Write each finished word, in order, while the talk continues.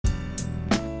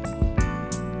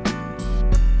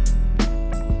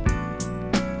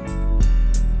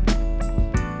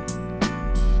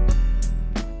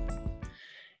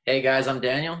Hey guys, I'm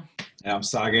Daniel. And I'm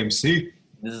Saga MC.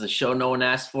 This is a show no one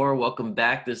asked for. Welcome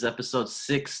back. This is episode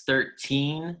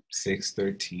 613.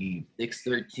 613.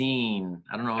 613.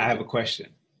 I don't know. I have a question.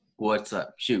 What's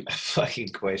up? Shoot. A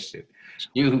fucking question.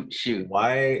 Shoot.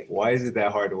 Why is it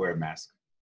that hard to wear a mask?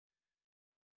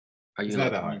 Are you It's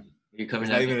not that hard. Are you coming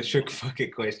It's at not me? even a trick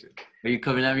fucking question. Are you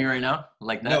coming at me right now?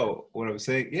 Like that? No, what I'm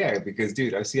saying, yeah, because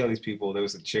dude, I see all these people. There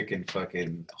was a chick in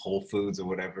fucking Whole Foods or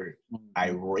whatever,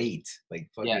 irate, like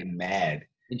fucking mad.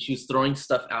 And she was throwing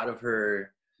stuff Yeah, out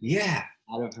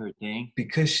of her thing.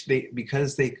 because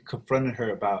they confronted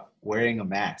her about wearing a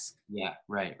mask. Yeah,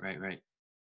 right.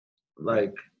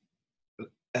 Like,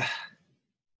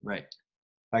 Right.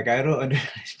 like I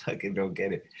fucking don't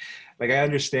get it. Like I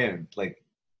understand, like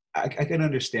I can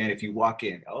understand if you walk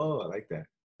in. Oh, I like that.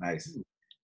 Nice.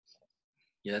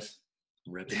 Yes.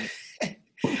 Ripping it.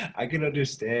 I can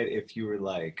understand if you were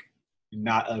like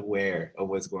not aware of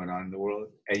what's going on in the world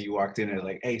and you walked in and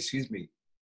like, hey, excuse me,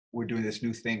 we're doing this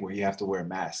new thing where you have to wear a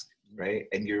mask, right?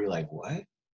 And you're like, what?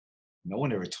 No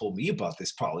one ever told me about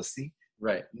this policy.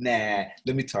 Right. Nah,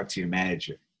 let me talk to your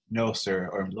manager. No, sir,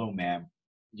 or no, ma'am,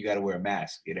 you got to wear a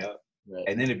mask, you know? Right.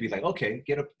 And then it'd be like, okay,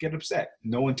 get upset.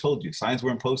 No one told you. Signs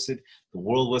weren't posted. The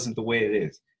world wasn't the way it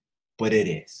is, but it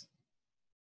is.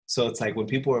 So it's like when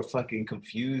people are fucking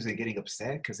confused and getting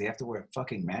upset because they have to wear a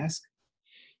fucking mask.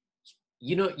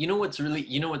 You know what's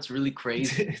really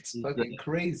crazy? It's fucking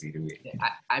crazy to me.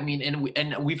 I mean,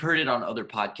 and we've heard it on other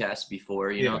podcasts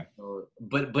before, you know. So,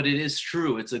 but it is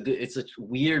true. It's a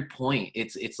weird point.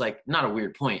 It's like not a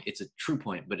weird point. It's a true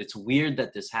point. But it's weird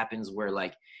that this happens where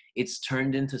like it's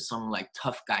turned into some like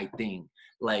tough guy thing.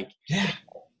 Like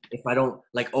if I don't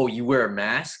like, oh, you wear a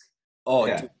mask. Oh,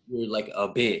 dude, you're like a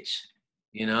bitch.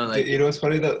 You know, like you know what's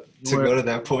funny though? To go to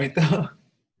that point though.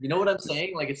 You know what I'm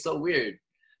saying? Like it's so weird.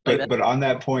 But on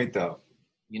that point though,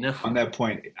 you know, on that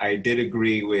point, I did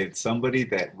agree with somebody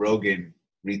that Rogan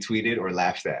retweeted or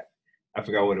laughed at. I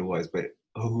forgot what it was, but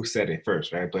who said it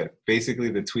first, right? But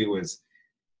basically the tweet was,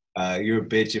 you're a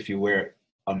bitch if you wear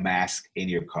a mask in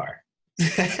your car.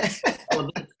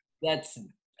 Well, that's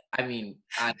I mean,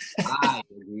 I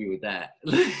agree with that.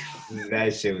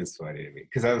 That shit was funny to me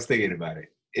because I was thinking about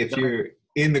it. If you're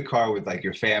in the car with like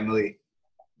your family,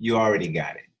 you already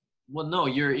got it. Well, no,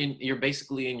 you're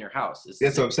basically in your house.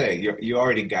 That's what I'm saying. You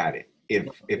already got it.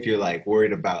 If you're like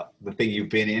worried about the thing you've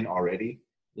been in already.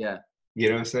 Yeah. You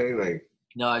know what I'm saying? Like.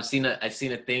 No, I've seen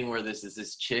a thing where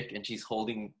this chick and she's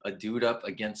holding a dude up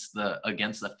against the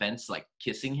fence, like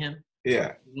kissing him.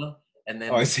 Yeah. You know? And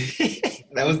then. Oh, I see.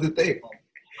 That was the thing.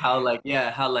 How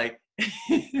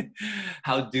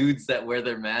how dudes that wear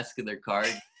their mask in their car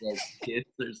get kissed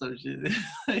or some shit.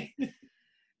 And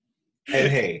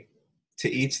hey. To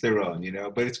each their own, you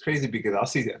know, but it's crazy because I'll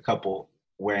see a couple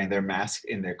wearing their mask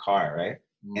in their car, right?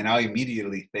 And I'll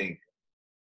immediately think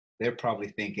they're probably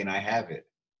thinking I have it,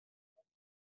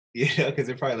 you know, because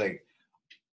they're probably like,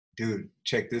 dude,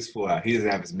 check this fool out. He doesn't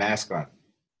have his mask on.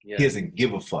 Yeah. He doesn't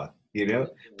give a fuck, you know.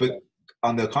 But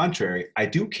on the contrary, I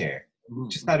do care,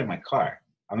 just not in my car.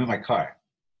 I'm in my car.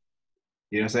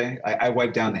 You know what I'm saying? I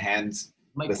wipe down the hands.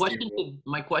 My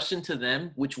question to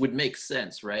them, which would make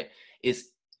sense, right, is,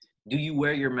 do you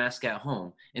wear your mask at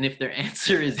home? And if their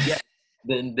answer is yes,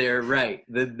 then they're right.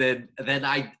 Then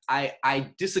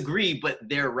I disagree, but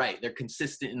they're right. They're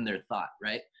consistent in their thought,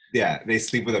 right? Yeah, they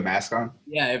sleep with a mask on?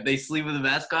 Yeah, if they sleep with a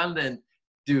mask on, then,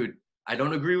 dude, I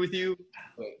don't agree with you,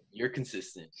 but you're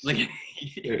consistent. Like,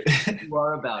 you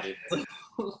are about it.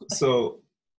 So,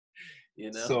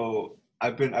 you know? So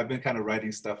I've been kind of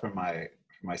writing stuff for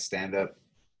my stand-up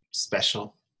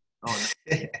special. Oh,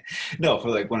 no, for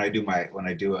like when I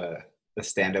do a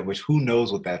stand-up, which who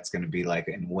knows what that's going to be like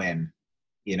and when,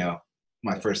 you know,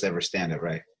 my first ever stand-up,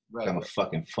 right? I'm a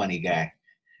fucking funny guy.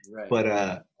 Right. But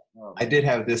I did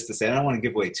have this to say. I don't want to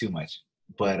give away too much,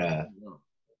 but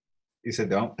you said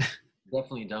don't?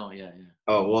 Definitely don't, yeah.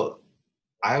 Oh, well,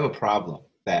 I have a problem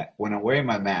that when I'm wearing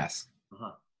my mask,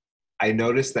 I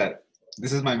notice that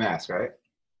this is my mask, right?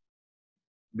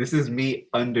 This is me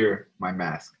under my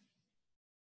mask.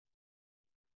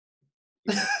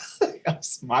 I'm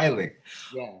smiling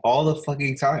all the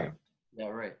fucking time. Yeah,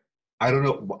 right. I don't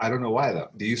know why though.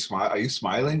 Do you smile? Are you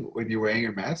smiling when you're wearing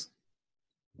your mask?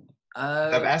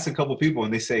 I've asked a couple people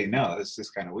and they say no. It's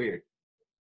just kind of weird.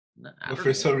 No, but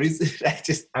for some reason, I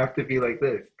just have to be like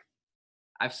this.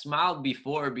 I've smiled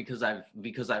before because I've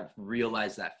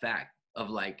realized that fact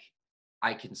of like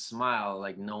I can smile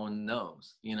like no one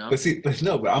knows, you know.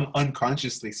 But I'm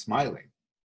unconsciously smiling.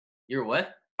 You're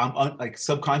what? I'm like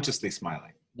subconsciously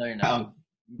smiling. No, you're not.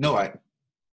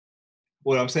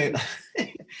 What I'm saying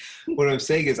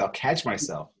is I'll catch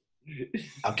myself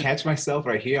I'll catch myself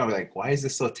right here. I'm like, why is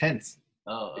this so tense?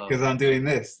 Oh, Because I'm doing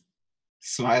this,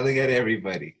 smiling at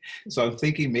everybody. So I'm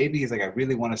thinking maybe it's like I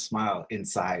really want to smile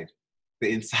inside,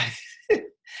 the inside,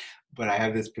 but I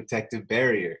have this protective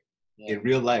barrier yeah. in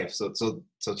real life. So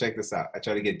check this out. I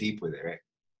try to get deep with it, right?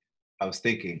 I was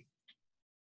thinking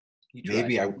You try.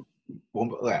 maybe I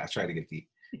won't. I try to get deep.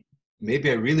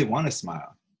 Maybe I really want to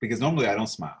smile because normally I don't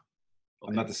smile. Okay.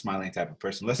 I'm not the smiling type of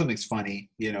person unless something's funny,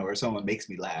 or someone makes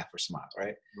me laugh or smile,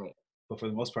 right? Right. But for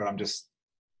the most part, I'm just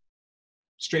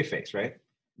straight face, right?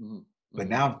 Mm-hmm. But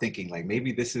now I'm thinking like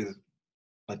maybe this is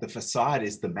like the facade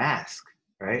is the mask,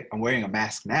 right? I'm wearing a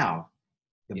mask now.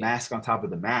 The mask on top of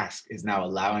the mask is now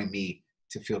allowing me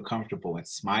to feel comfortable and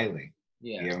smiling.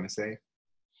 Yeah. You know what I'm saying?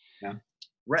 No?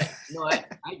 Right. No,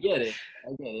 I get it. I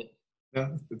get it.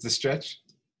 No, it's a stretch.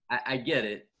 I get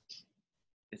it.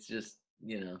 It's just,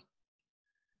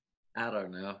 I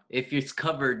don't know. If it's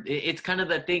covered, it's kind of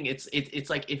that thing. It's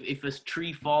like if a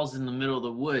tree falls in the middle of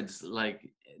the woods, like,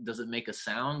 does it make a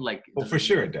sound? Like, Well, for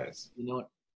sure it does. You know what?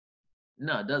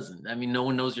 No, it doesn't. I mean, no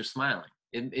one knows you're smiling.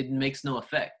 It makes no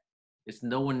effect. It's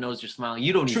no one knows you're smiling.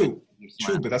 You don't even know you're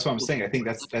smiling. True, but that's what I'm saying. I think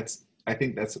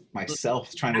that's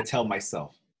myself trying to tell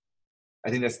myself. I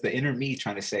think that's the inner me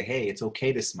trying to say, hey, it's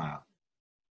okay to smile.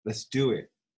 Let's do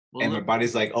it. Well, and my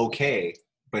body's like, okay,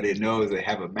 but it knows they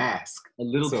have a mask. A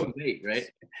little too late, right?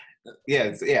 Yeah,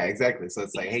 exactly. So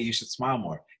it's like, hey, you should smile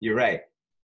more. You're right.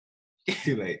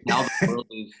 Too late. Now the world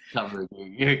is covered.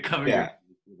 You're covered. Yeah.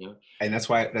 And that's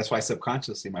why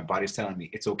subconsciously my body's telling me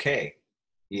it's okay.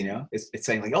 It's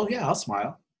saying like, oh yeah, I'll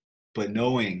smile. But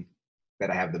knowing that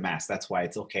I have the mask, that's why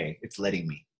it's okay. It's letting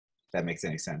me. If that makes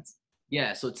any sense.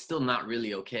 Yeah, so it's still not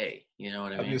really okay. You know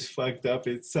what I mean? I'm just fucked up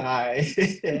inside.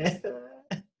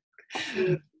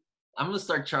 I'm gonna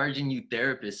start charging you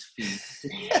therapist fees.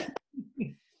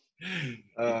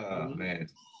 Oh man,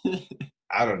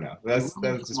 I don't know. That's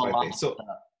just my thing. So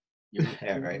you're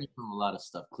right. From a lot of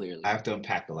stuff, clearly. I have to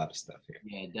unpack a lot of stuff here.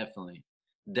 Yeah, definitely.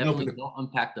 Don't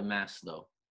unpack the mask though.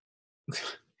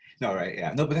 No, right?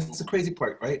 Yeah, no, but that's the crazy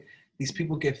part, right? These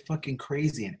people get fucking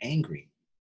crazy and angry.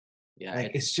 Yeah,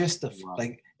 like it's just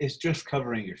it's just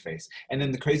covering your face. And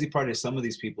then the crazy part is some of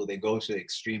these people, they go to the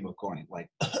extreme of going like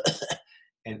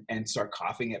and start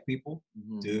coughing at people.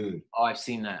 Mm-hmm. Dude. Oh, I've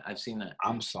seen that.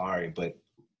 I'm sorry, but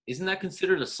isn't that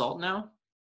considered assault now?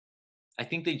 I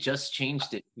think they just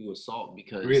changed it to assault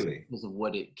because of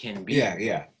what it can be.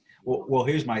 Yeah. Well,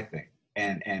 here's my thing.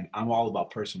 And I'm all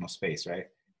about personal space, right?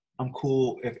 I'm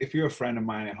cool if you're a friend of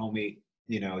mine and homie,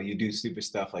 you do stupid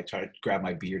stuff like try to grab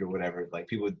my beard or whatever. Like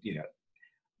people, yeah,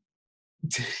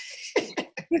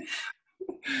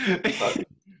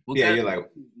 you're like,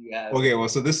 okay, well,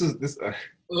 so this. What's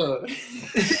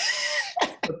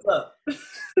up?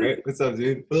 Right? What's up,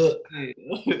 dude?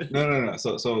 No.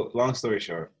 So long story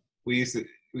short, we used to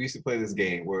play this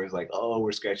game where it's like, oh,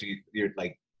 we're scratching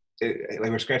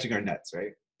we're scratching our nuts,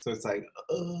 right? So it's like,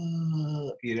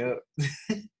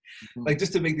 like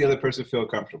just to make the other person feel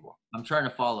comfortable. I'm trying to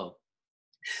follow.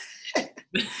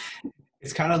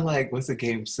 It's kind of like, what's a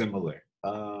game similar?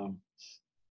 It's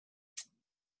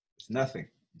nothing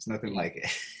like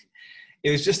it.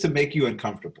 It was just to make you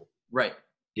uncomfortable. Right.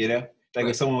 Like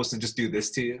if someone was to just do this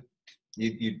to you,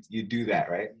 you do that,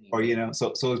 right? Yeah. Or,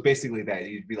 so it's basically that.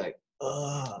 You'd be like,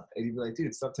 oh, and you'd be like,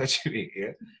 dude, stop touching me.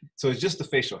 Yeah. So it's just the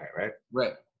facial hair, right?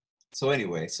 Right. So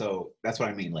anyway, so that's what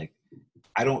I mean. Like,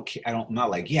 I'm not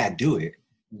like, yeah, do it.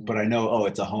 But I know, oh,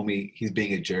 it's a homie. He's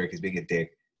being a jerk. He's being a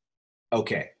dick.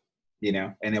 Okay.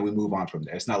 And then we move on from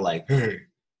there. It's not like, hey.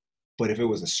 But if it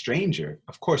was a stranger,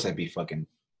 of course I'd be in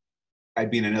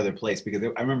another place. Because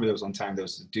I remember there was one time there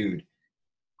was a dude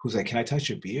who's like, can I touch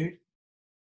your beard?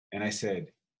 And I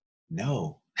said,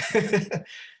 no.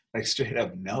 Like straight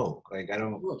up, no. Like I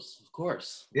don't. Of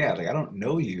course. Yeah, like I don't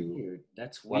know you. Weird.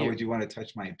 That's weird. Why would you want to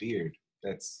touch my beard?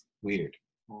 That's weird.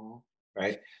 Aww.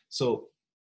 Right? So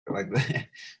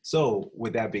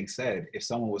with that being said, if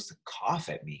someone was to cough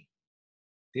at me,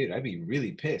 dude, I'd be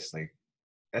really pissed. Like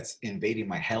that's invading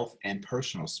my health and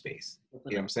personal space. You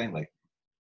know what I'm saying? Like,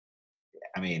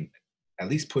 I mean, at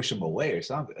least push them away or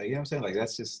something. You know what I'm saying? Like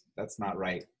that's not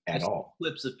right at all.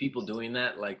 Clips of people doing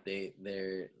that, like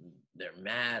they're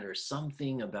mad or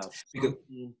something about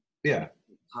something. Yeah.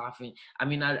 Coughing. I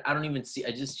mean, I don't even see.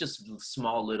 I just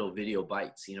small little video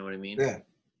bites. You know what I mean? Yeah.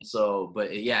 So,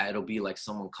 but yeah, it'll be like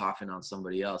someone coughing on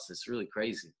somebody else. It's really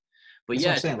crazy. But that's yeah,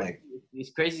 what I'm saying, like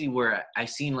it's crazy where I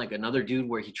seen like another dude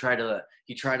where he tried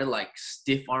to like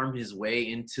stiff arm his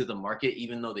way into the market,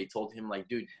 even though they told him like,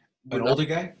 dude, an older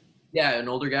guy. Yeah, an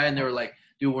older guy, and they were like,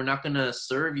 dude, we're not gonna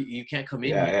serve you. You can't come in.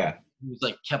 Yeah. He was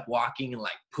like kept walking and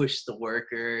like pushed the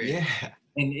worker. Yeah.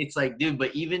 And it's like, dude,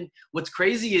 but even what's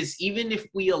crazy is even if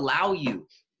we allow you,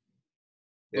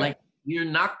 like, you're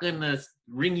not gonna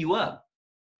ring you up.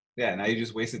 Yeah, now you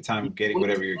just wasted time getting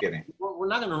whatever you're getting. We're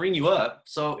not gonna ring you up.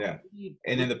 So yeah,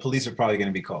 and then the police are probably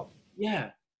gonna be called.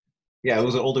 Yeah. Yeah, it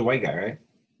was an older white guy, right?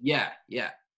 Yeah, yeah.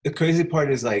 The crazy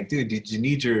part is like, dude, did you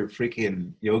need your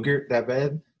freaking yogurt that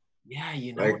bad? Yeah,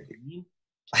 you know like, what I mean?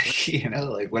 Like, you know,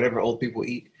 like whatever old people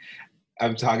eat.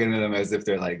 I'm talking to them as if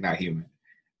they're like not human.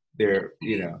 They're,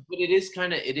 you know. But it is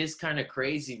kind of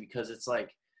crazy because it's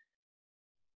like,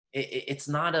 it's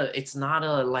not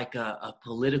a like a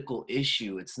political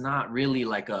issue. It's not really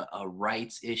like a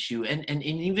rights issue. And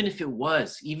even if it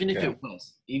was,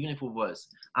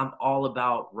 I'm all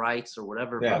about rights or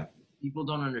whatever. Yeah. But people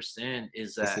don't understand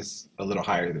is that this is a little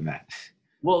higher than that.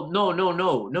 Well, no.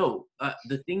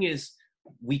 The thing is,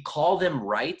 we call them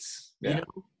rights, you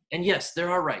know? And yes, there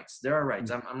are rights.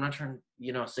 Mm-hmm. I'm not trying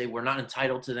to, say we're not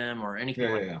entitled to them or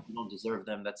anything that. We don't deserve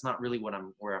them. That's not really where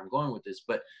I'm going with this.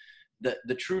 But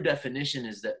the true definition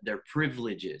is that they're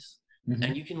privileges. Mm-hmm.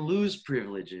 And you can lose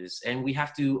privileges, and we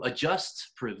have to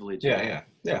adjust privileges.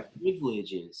 Yeah.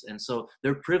 Privileges. And so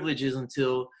they're privileges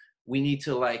until we need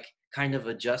to like kind of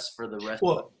adjust for the rest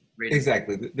of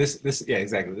exactly.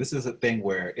 Exactly. This is a thing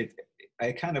where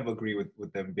I kind of agree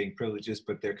with them being privileges,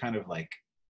 but they're kind of like,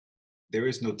 there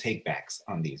is no take backs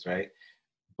on these, right?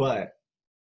 But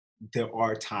there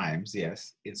are times,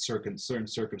 yes, in certain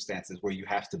circumstances where you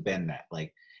have to bend that.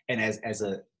 Like, and as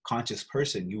a conscious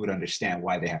person, you would understand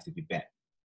why they have to be bent.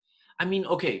 I mean,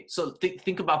 okay, so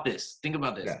think about this.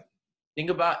 Yeah. Think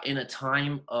about in a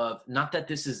time of, not that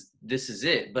this is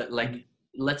it, but like,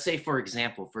 mm-hmm. let's say for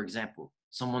example,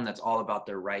 someone that's all about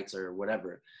their rights or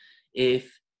whatever.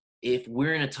 If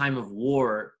we're in a time of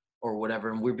war or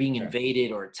whatever, and we're being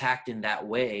invaded or attacked in that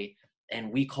way,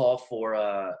 and we call for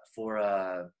a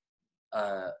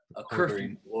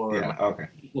curfew or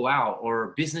people out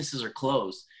or businesses are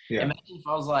closed. Yeah. Imagine if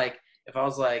I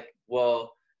was like,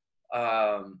 well,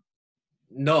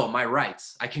 no, my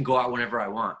rights, I can go out whenever I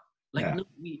want. Like, no,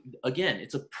 again,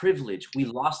 it's a privilege. We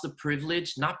lost the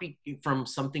privilege, not from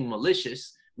something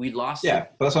malicious. We lost. Yeah,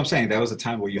 but that's what I'm saying. That was a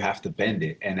time where you have to bend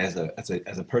it, and as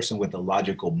a person with a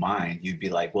logical mind, you'd be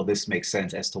like, well, this makes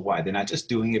sense as to why they're not just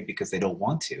doing it because they don't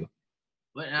want to.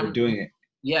 But they're doing it.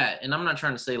 Yeah, and I'm not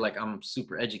trying to say like I'm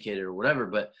super educated or whatever,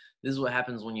 but this is what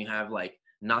happens when you have like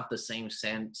not the same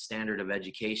standard of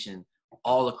education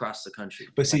all across the country.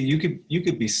 But see, you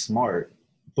could be smart,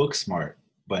 book smart,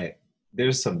 but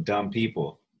there's some dumb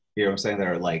people, you know what I'm saying, that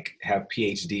are like have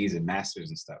PhDs and masters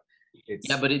and stuff.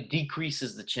 But it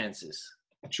decreases the chances.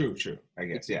 True. I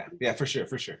guess. Yeah, for sure.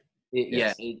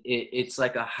 It's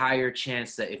like a higher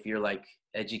chance that if you're like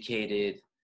educated,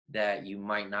 that you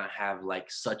might not have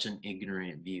like such an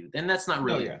ignorant view. Then that's not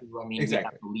really true. I mean,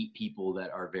 exactly. We have elite people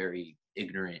that are very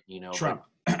ignorant, Trump.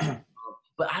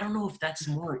 But I don't know if that's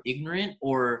more ignorant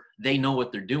or they know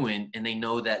what they're doing and they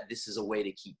know that this is a way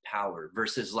to keep power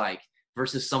versus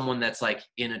someone that's like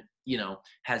in a,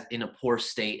 has in a poor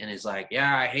state and is like,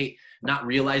 I hate, not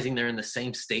realizing they're in the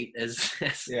same state as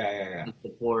the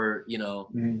poor,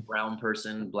 mm-hmm. brown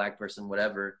person, black person,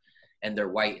 whatever, and they're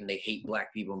white and they hate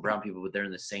black people and brown people, but they're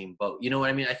in the same boat. You know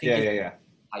what I mean? I think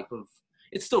type of,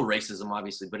 it's still racism,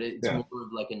 obviously, but it's more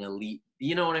of like an elite.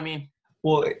 You know what I mean?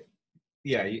 Well,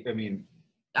 I mean,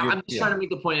 I'm just trying to make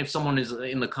the point if someone is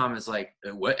in the comments like,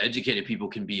 what educated people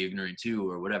can be ignorant too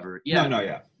or whatever.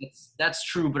 That's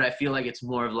true, but I feel like it's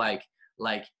more of like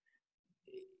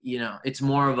it's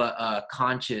more of a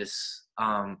conscious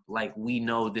like we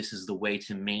know this is the way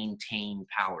to maintain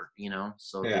power,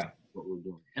 so this is what we're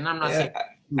doing. And I'm not saying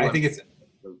I think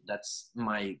that's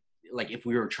my, like, if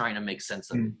we were trying to make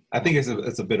sense of it. I think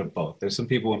it's a bit of both. There's some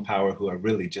people in power who are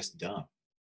really just dumb.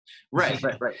 Right.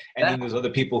 And then there's other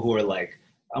people who are like,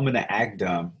 I'm going to act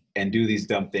dumb and do these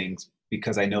dumb things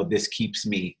because I know this keeps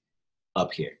me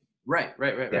up here. Right.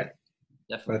 Yeah. Definitely.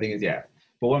 But I think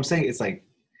but what I'm saying is like,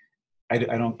 I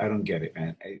don't get it,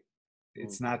 man.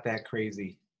 It's not that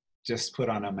crazy. Just put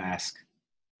on a mask.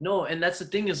 No. And that's the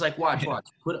thing is like, watch,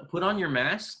 put on your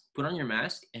mask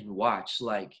and watch.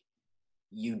 Like,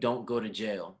 you don't go to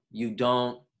jail. You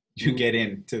get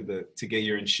in to get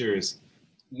your insurers.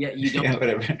 Yeah, you don't.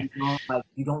 Whatever.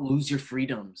 You don't lose your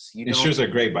freedoms. Insures are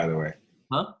great, by the way.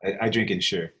 Huh? I drink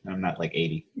Ensure. I'm not like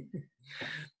 80.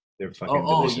 They're fucking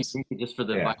delicious. You drink it just for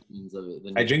the vitamins of it.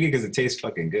 I drink it because it tastes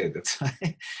fucking good. That's why.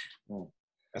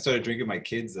 I started drinking my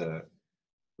kids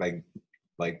like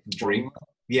drink. Formula?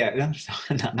 Yeah,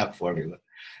 not formula.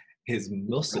 His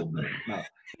muscle milk. No.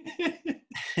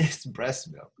 His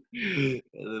breast milk. My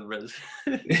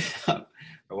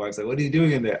wife's like, "What are you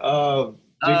doing in there?"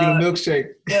 Drinking a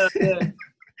milkshake. Yeah, yeah.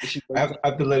 I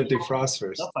have to let it defrost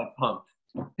first. Stuff I pumped.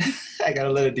 I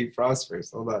gotta let it defrost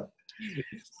first. Hold on.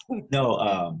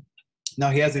 No, no,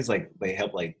 he has these like they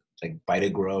help like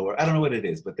Vitagrow, or I don't know what it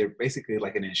is, but they're basically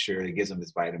like an Ensure that gives him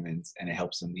his vitamins and it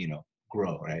helps him,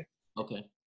 grow, right? Okay.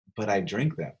 But I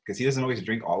drink them because he doesn't always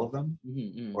drink all of them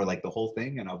Mm-hmm. or like the whole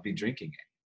thing, and I'll be drinking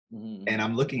it. Mm-hmm. And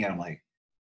I'm looking at him like,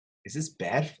 is this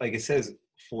bad? Like it says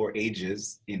for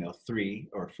ages, 3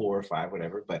 or 4 or 5,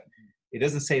 whatever, but it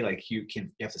doesn't say like you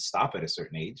have to stop at a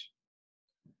certain age.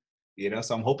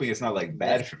 So I'm hoping it's not like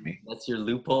bad for me. That's your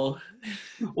loophole.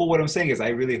 Well, what I'm saying is I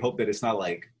really hope that it's not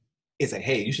like, it's like,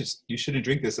 hey, you shouldn't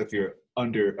drink this if you're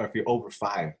over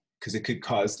 5 because it could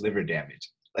cause liver damage.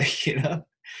 Like,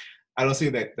 I don't see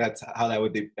that's how that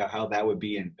would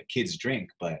be in a kid's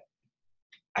drink, but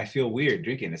I feel weird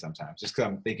drinking it sometimes just because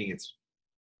I'm thinking it's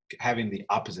having the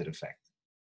opposite effect.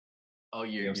 Oh,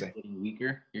 you're getting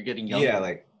weaker? You're getting younger? Yeah,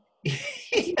 like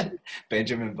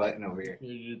Benjamin Button over here.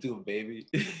 You're doing a baby.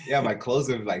 Yeah, my clothes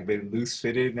have like been loose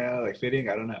fitted now, like fitting.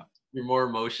 I don't know. You're more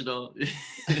emotional.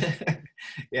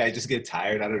 Yeah, I just get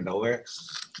tired out of nowhere.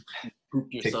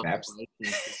 Take naps.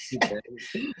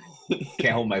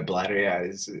 Can't hold my bladder. Yeah,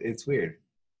 it's weird.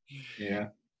 Yeah.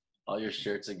 All your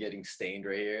shirts are getting stained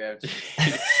right here.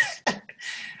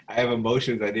 I have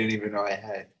emotions I didn't even know I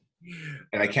had,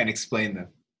 and I can't explain them.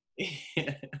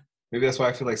 Maybe that's why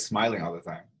I feel like smiling all the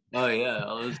time. Oh yeah,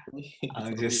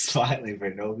 I'm just smiling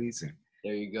for no reason.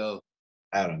 There you go.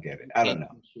 I don't get it. I don't know.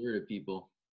 Ensure to people.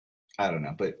 I don't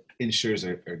know, but Ensures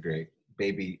are great.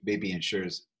 Baby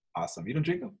Ensures, awesome. You don't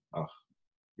drink them? Oh,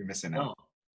 you're missing out. No,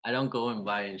 I don't go and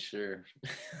buy Ensure.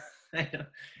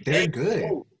 They're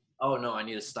good. Oh no, I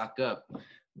need to stock up.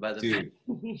 By the Dude,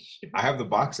 I have the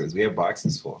boxes. We have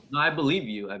boxes full. No, I believe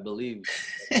you. I believe.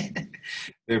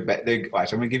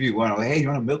 Watch, I'm gonna give you one. I'm like, hey, you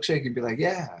want a milkshake? And be like,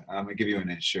 yeah. I'm gonna give you an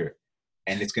Ensure,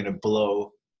 and it's gonna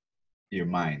blow your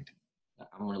mind.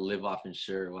 I'm gonna live off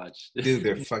Ensure. Watch. Dude,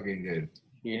 they're fucking good.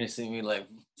 You're gonna see me like,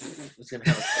 it's gonna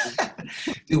have.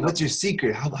 Dude, what's your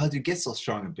secret? How'd you get so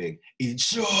strong and big?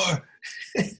 Ensure.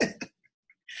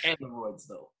 And the roids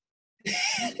though.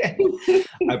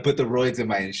 I put the roids in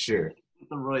my Ensure.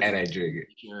 And I drink it.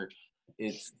 Sure,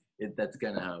 that's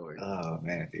kind of how it works. Oh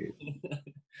man, dude.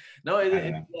 No,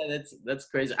 yeah, that's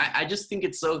crazy. I just think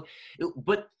it's so,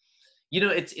 but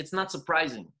it's not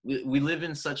surprising. We live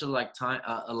in such a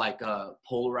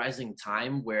polarizing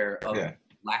time where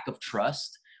lack of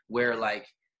trust, where like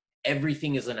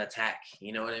everything is an attack.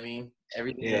 You know what I mean?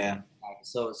 Everything. Yeah.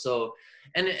 So,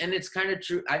 and it's kind of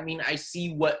true. I mean,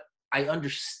 I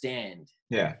understand.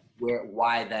 Yeah.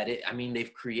 Why that is. I mean,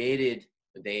 they've created.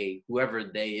 Whoever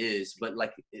they is, but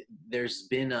like there's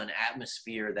been an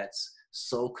atmosphere that's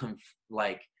so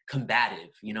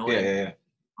combative, Yeah.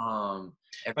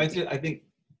 I think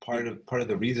part of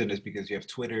the reason is because you have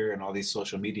Twitter and all these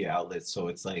social media outlets, so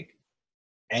it's like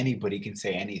anybody can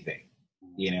say anything,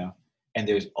 and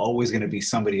there's always going to be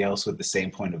somebody else with the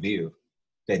same point of view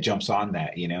that jumps on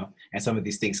that, and some of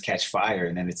these things catch fire,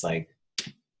 and then it's like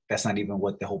that's not even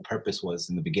what the whole purpose was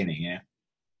in the beginning.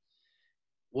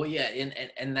 Well, yeah,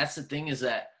 and that's the thing is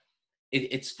that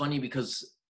it's funny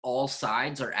because all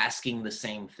sides are asking the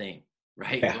same thing,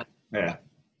 right? Yeah.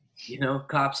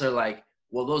 Cops are like,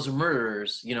 well, those are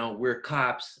murderers. We're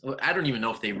cops. I don't even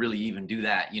know if they really even do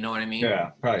that. You know what I mean? Yeah,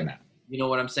 probably not. You know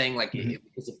what I'm saying? Like,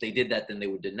 because if they did that, then they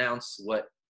would denounce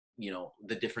what,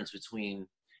 the difference between,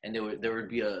 and there would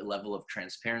be a level of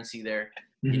transparency there,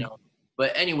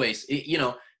 But anyways,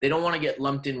 they don't want to get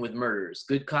lumped in with murderers.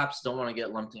 Good cops don't want to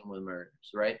get lumped in with murderers,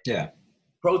 right? Yeah.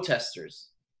 Protesters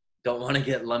don't want to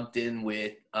get lumped in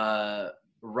with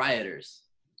rioters.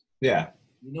 Yeah.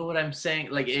 You know what I'm saying?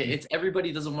 Like it's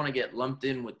everybody doesn't want to get lumped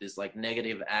in with this like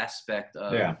negative aspect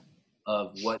of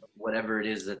whatever it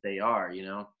is that they are,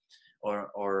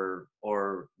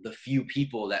 or the few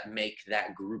people that make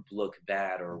that group look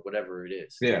bad or whatever it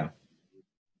is. Yeah.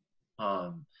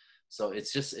 So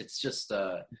it's just.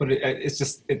 But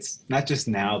it's not just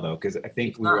now though, because I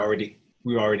think we were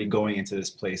already going into this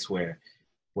place where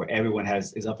everyone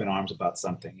is up in arms about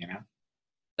something,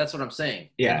 That's what I'm saying.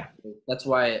 Yeah. That's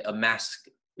why a mask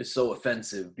is so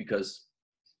offensive, because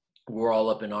we're all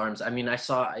up in arms. I mean, I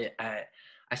saw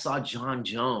John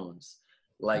Jones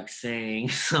like saying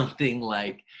something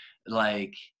like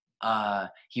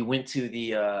he went to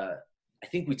the. I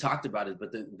think we talked about it,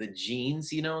 but the jeans,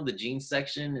 the jeans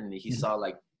section, and he saw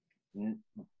like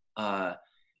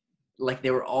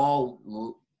they were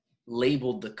all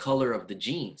labeled the color of the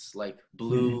jeans. Like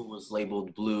blue was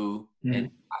labeled blue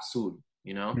and azul,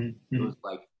 it was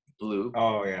like blue.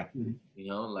 Oh yeah.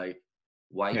 Like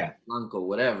white, blanco,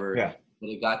 whatever. Yeah. but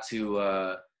it got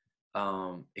to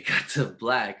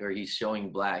black, or he's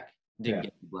showing black. Didn't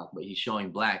get to black, but he's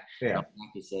showing black. Yeah. And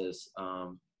black, it says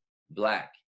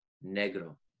black,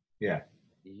 negro. Yeah.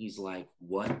 And he's like,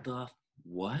 what?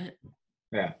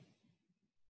 Yeah.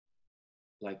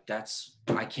 Like,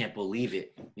 I can't believe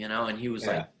it, you know? And he was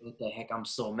like, what the heck? I'm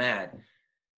so mad.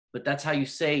 But that's how you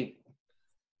say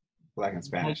black in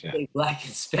Spanish, yeah. Black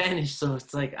in Spanish. So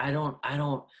it's like, I don't.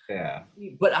 Yeah.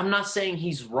 But I'm not saying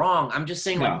he's wrong. I'm just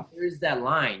saying, like, where is that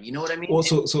line? You know what I mean? Well,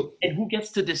 so and who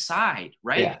gets to decide,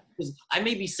 right? Yeah. Because I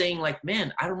may be saying, like,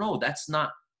 man, I don't know. That's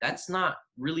not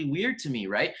really weird to me,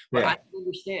 right? But I don't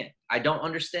understand. I don't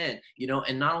understand, you know?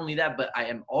 And not only that, but I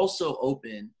am also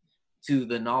open to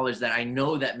the knowledge that I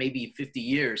know that maybe 50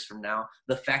 years from now,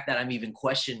 the fact that I'm even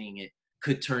questioning it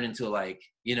could turn into, like,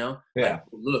 you know, like,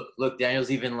 look,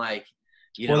 Daniel's even like,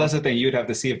 you know. Well, that's the thing. You'd have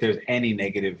to see if there's any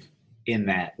negative in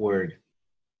that word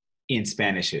in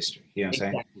Spanish history. You know what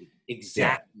I'm saying?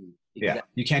 Exactly. Yeah.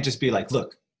 You can't just be like,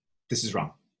 look, this is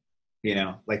wrong. You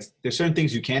know, like, there's certain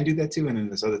things you can do that to, and then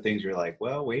there's other things you're like,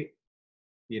 well, wait,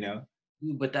 you know.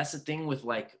 But that's the thing with,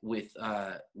 like, with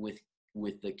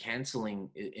the canceling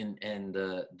and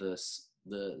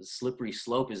the slippery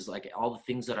slope is, like, all the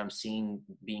things that I'm seeing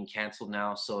being canceled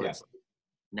now. So it's like,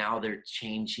 now they're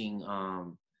changing.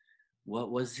 What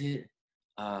was it?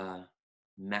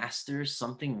 Master's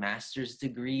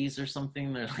degrees or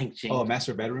something. They're like changing. Oh,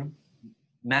 master bedroom.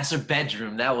 Master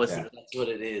bedroom. That's what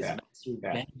it is. Yeah. Master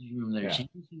bedroom. They're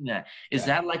changing that. Is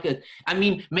that like I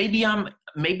mean, maybe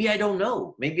I don't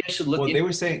know. Maybe I should look. Well, they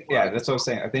were saying, that's what I was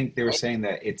saying. I think they were saying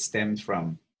that it stemmed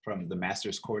from the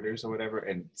master's quarters or whatever,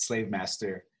 and slave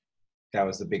master, that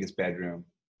was the biggest bedroom,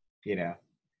 you know.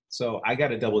 So I got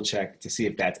to double check to see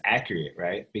if that's accurate,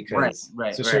 right? Because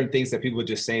certain things that people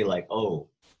just say, like, oh,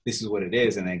 this is what it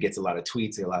is, and then it gets a lot of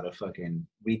tweets, a lot of fucking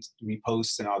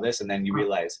reposts and all this, and then you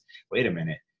realize, wait a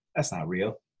minute, that's not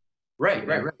real. Right.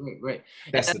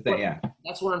 That's the thing,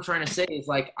 That's what I'm trying to say. Is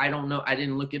like, I don't know. I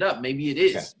didn't look it up. Maybe it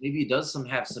is. Yeah. Maybe it does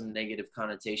have some negative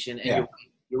connotation. And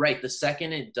you're right. The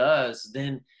second it does,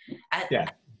 then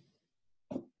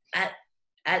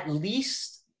at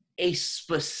least a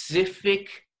specific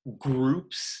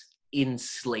group's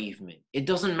enslavement. It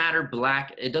doesn't matter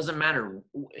black. It doesn't matter.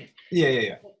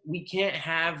 Yeah. We can't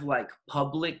have, like,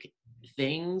 public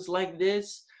things like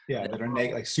this. Yeah, that are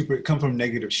like super come from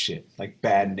negative shit, like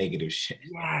bad negative shit.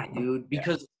 Yeah, dude.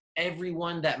 Because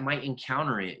everyone that might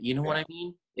encounter it, you know what I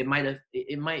mean? It might,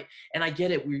 and I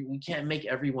get it. We can't make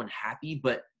everyone happy,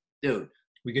 but dude,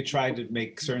 we could try to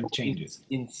make certain changes.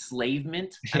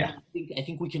 Enslavement. I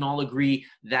think we can all agree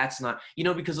that's not, you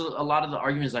know, because a lot of the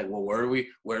arguments like, well, where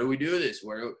do we do this?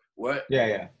 What?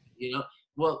 Yeah. You know,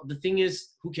 well, the thing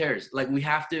is, who cares? Like, we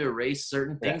have to erase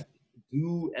certain things.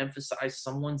 Do emphasize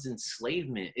someone's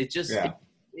enslavement. It just it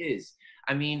is.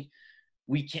 I mean,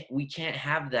 we can't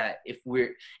have that if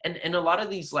we're and a lot of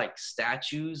these, like,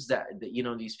 statues that you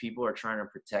know these people are trying to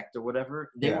protect or whatever,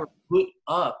 they were put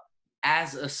up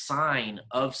as a sign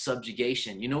of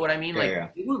subjugation. You know what I mean?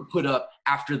 Like, they weren't put up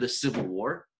after the Civil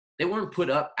War. They weren't put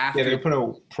up after. Yeah, they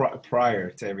were put up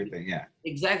prior to everything. Yeah.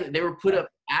 Exactly. They were put up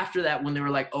after that, when they were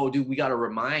like, oh, dude, we got to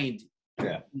remind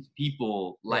these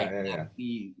people, like,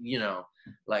 we, you know,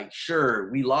 like, sure,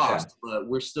 we lost, but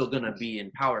we're still gonna be in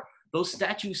power. Those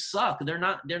statues suck. They're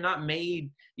not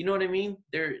made, you know what I mean?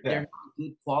 They're not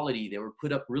good quality. They were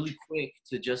put up really quick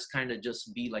to just kind of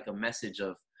just be like a message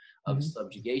of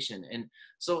subjugation. And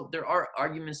so there are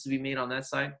arguments to be made on that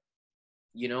side,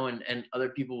 you know, and other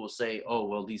people will say, oh,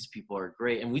 well, these people are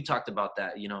great. And we talked about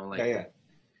that, you know, like,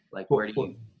 like, where do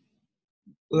you.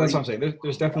 Well, that's what I'm saying.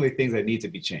 There's definitely things that need to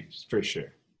be changed, for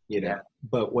sure. You know,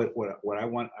 but what I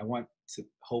want to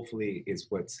hopefully is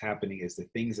what's happening is the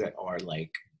things that are,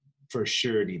 like, for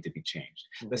sure need to be changed.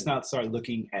 Let's not start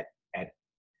looking at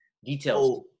details.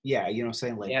 Oh, yeah, you know what I'm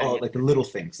saying? Like, like the little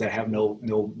things that have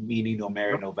no meaning, no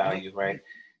merit, no value, right?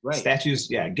 Statues,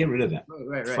 get rid of them.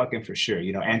 Right. Fucking for sure.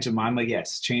 You know, Aunt Jemima,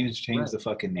 yes, change the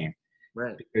fucking name.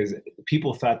 Right. Because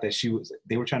people thought that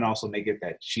they were trying to also make it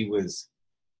that she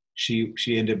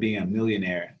ended up being a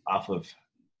millionaire off of,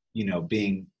 you know,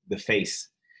 being the face.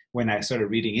 When I started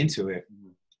reading into it,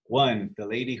 the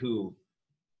lady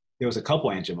there was a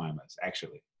couple Aunt Jemimas,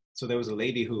 actually. So there was a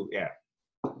lady who,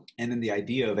 and then the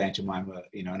idea of Aunt Jemima,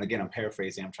 you know, and again, I'm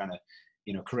paraphrasing, I'm trying to,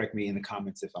 you know, correct me in the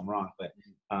comments if I'm wrong, but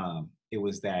it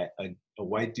was that a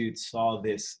white dude saw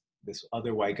this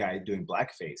other white guy doing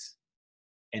blackface,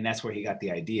 and that's where he got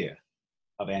the idea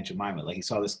of Aunt Jemima. Like, he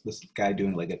saw this guy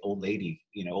doing, like, an old lady,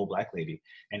 you know, old black lady,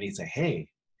 and he's like, hey,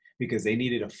 because they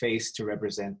needed a face to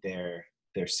represent their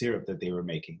syrup that they were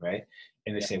making, right?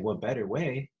 And they say, what better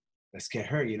way let's get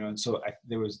her, you know. And so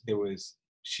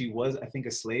she was, I think,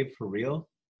 a slave for real.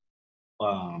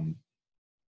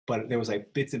 But there was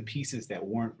like bits and pieces that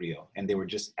weren't real, and they were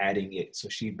just adding it. So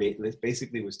she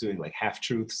basically was doing like half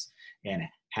truths and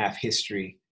half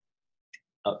history,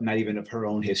 not even of her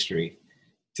own history,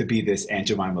 to be this Aunt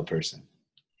Jemima person,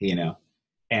 you know.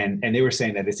 And they were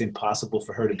saying that it's impossible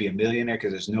for her to be a millionaire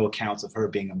because there's no accounts of her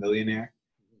being a millionaire,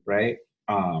 right?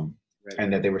 And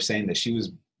that they were saying that she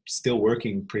was still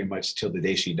working pretty much till the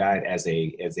day she died as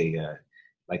a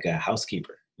like a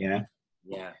housekeeper, you know.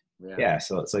 Yeah,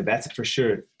 so it's like that's for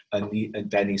sure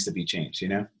that needs to be changed, you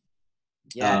know.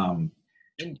 And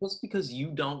just because you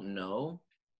don't know,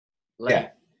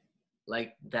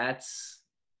 like that's,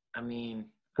 I mean,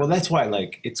 well, that's why,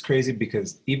 like, it's crazy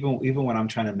because even when I'm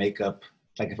trying to make up,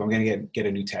 like, if I'm gonna get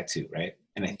a new tattoo, right,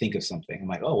 and I think of something, I'm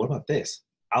like, oh, what about this?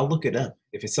 I'll look it up.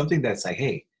 If it's something that's like,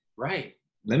 hey,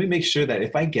 let me make sure that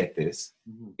if I get this,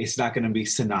 it's not gonna be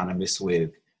synonymous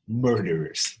with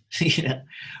murderers. You know,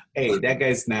 hey, that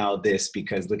guy's now this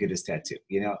because look at his tattoo,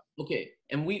 you know. Okay.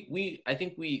 And I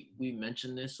think we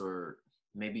mentioned this, or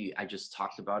maybe I just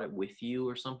talked about it with you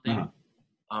or something.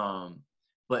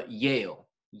 But Yale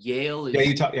is,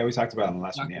 we talked about it in the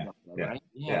last one. Right?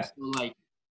 So like,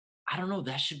 I don't know,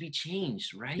 that should be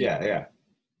changed, right?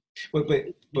 But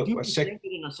you let's check it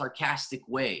in a sarcastic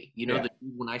way, you know.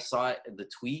 When I saw it, the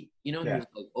tweet, you know, he was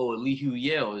like, "Oh, Elihu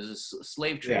Yale is a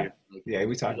slave trader."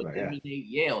 We talked about eliminate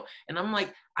Yale, and I'm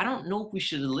like, I don't know if we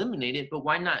should eliminate it, but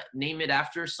why not name it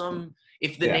after some?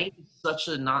 If the name is such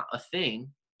a not a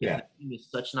thing, if the name is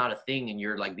such not a thing, and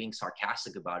you're like being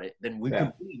sarcastic about it, then we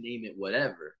can really name it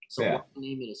whatever. So why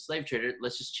name it a slave trader?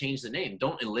 Let's just change the name.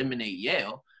 Don't eliminate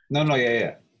Yale.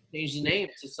 Change the name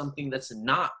to something that's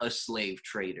not a slave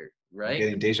trader, right? I'm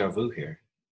getting deja vu here.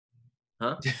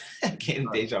 Huh? Getting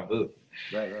deja vu.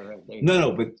 Right.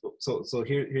 No, but so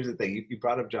here's the thing. You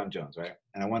brought up John Jones, right?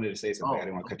 And I wanted to say something. I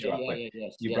didn't want to cut you off, but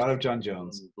you brought up John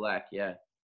Jones. Black,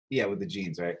 with the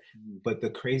jeans, right? But the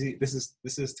crazy, this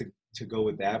is to go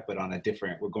with that, but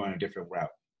we're going on a different route.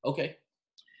 Okay.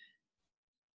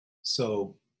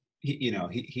 So he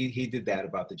did that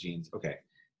about the jeans. Okay.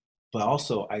 But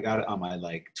also, I got it on my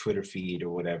like Twitter feed or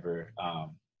whatever,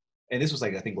 and this was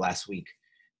like I think last week.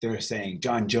 They were saying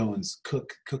John Jones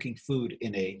cooking food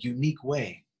in a unique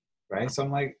way, right? So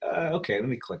I'm like, okay, let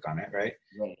me click on it, right?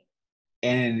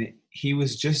 And he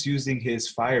was just using his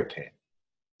fire pit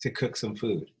to cook some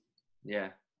food.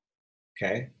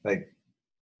 Okay, like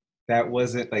that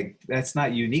wasn't like that's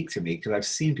not unique to me because I've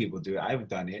seen people do it. I've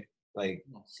done it. Like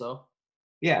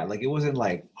like it wasn't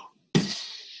like.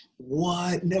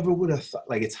 What? Never would have thought.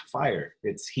 Like it's fire.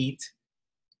 It's heat.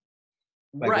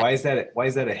 Like why is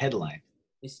that a headline?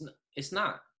 It's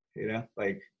not. You know,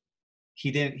 like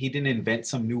he didn't invent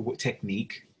some new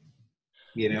technique.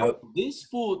 You know, no, this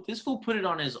fool put it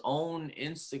on his own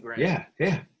Instagram.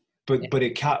 Yeah. But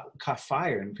it caught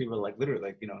fire and people were like literally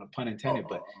like, you know, no pun intended.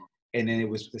 And then it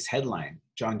was this headline: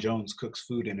 John Jones cooks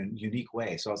food in a unique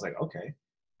way. So I was like, okay,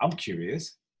 I'm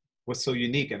curious. What's so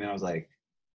unique? And then I was like,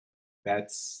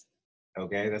 that's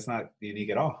not unique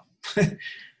at all.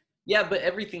 Yeah, but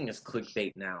everything is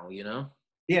clickbait now, you know?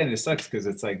 Yeah, and it sucks because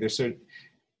it's like there's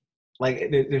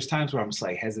times where I'm just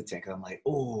like hesitant because I'm like,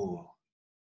 oh,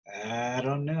 I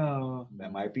don't know.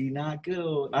 That might be not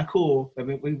cool. I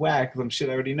mean, we whack some shit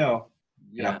I already know.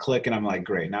 And I click and I'm like,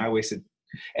 great. Now I wasted.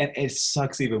 And it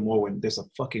sucks even more when there's a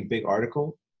fucking big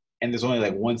article and there's only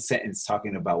like one sentence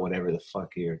talking about whatever the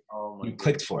fuck you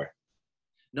clicked for.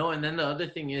 No, and then the other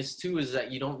thing is too is that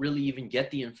you don't really even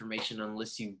get the information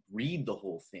unless you read the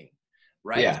whole thing,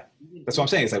 right? Yeah, that's what I'm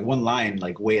saying. It's like one line,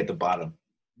 like way at the bottom.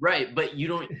 Right, but you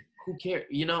don't. Who cares?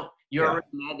 You know, you're already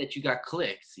mad that you got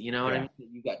clicked. You know what I mean?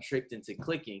 You got tricked into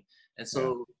clicking, and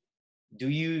so do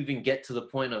you even get to the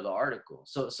point of the article?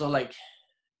 So like,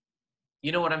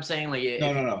 you know what I'm saying? Like,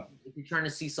 No. If you're trying to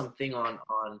see something on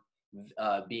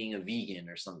being a vegan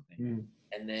or something.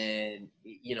 And then,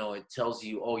 you know, it tells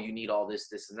you, oh, you need all this,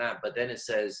 and that. But then it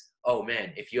says, oh,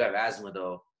 man, if you have asthma,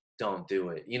 though, don't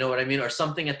do it. You know what I mean? Or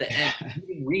something at the end.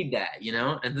 You can read that, you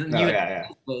know? And then then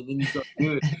you don't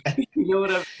do it. You know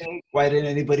what I'm saying? Why didn't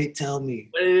anybody tell me?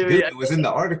 Dude, it was in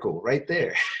the article right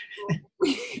there.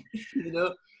 You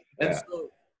know? And so,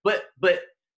 but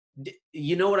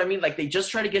you know what I mean? Like, they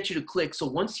just try to get you to click. So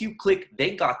once you click,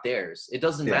 they got theirs. It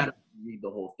doesn't matter if you read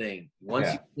the whole thing.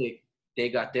 Once you click, they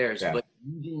got theirs, but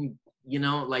you didn't, you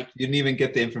know, like you didn't even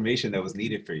get the information that was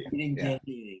needed for you. You didn't get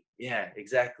anything. Yeah,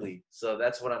 exactly. So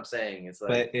that's what I'm saying. It's like,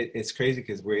 but it's crazy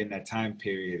because we're in that time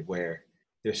period where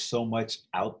there's so much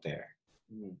out there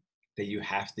that you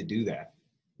have to do that.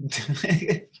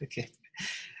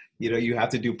 You know, you have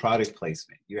to do product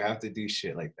placement. You have to do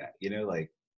shit like that. You know,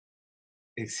 like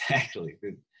exactly.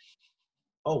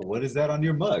 Oh, what is that on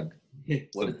your mug?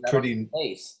 What is that on your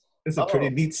face? It's a pretty Oh,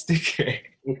 neat sticker.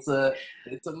 it's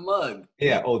a mug.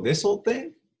 Yeah. Oh, this whole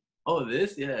thing. Oh,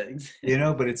 this, yeah. You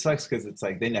know, but it sucks because it's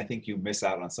like then I think you miss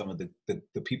out on some of the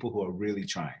people who are really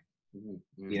trying.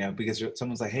 Mm-hmm. You know, because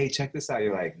someone's like, "Hey, check this out."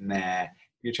 You're like, "Nah,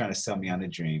 you're trying to sell me on a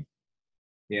dream."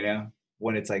 You know,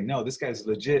 when it's like, "No, this guy's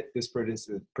legit. This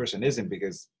person isn't,"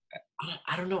 because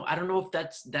I don't know. I don't know if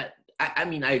that's that. I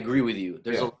mean, I agree with you.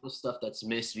 There's yeah. a lot of stuff that's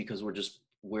missed because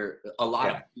we're a lot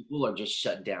of people are just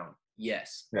shut down.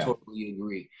 Yes, totally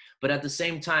agree. But at the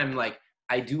same time, like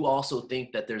I do also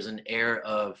think that there's an air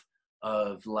of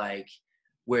like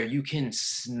where you can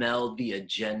smell the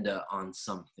agenda on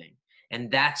something, and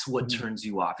that's what turns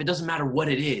you off. It doesn't matter what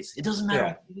it is. It doesn't matter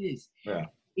what it is. Yeah.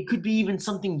 It could be even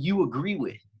something you agree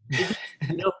with.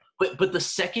 You know, but the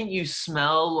second you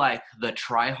smell like the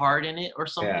try hard in it or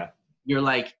something, you're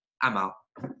like, I'm out.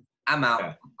 I'm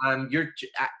out.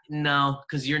 No,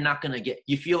 because you're not gonna get.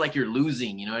 You feel like you're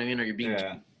losing. You know what I mean? Or you're being.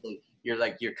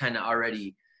 You're kind of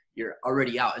already. You're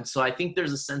already out. And so I think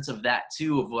there's a sense of that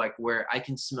too, of like where I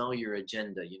can smell your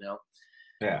agenda. You know.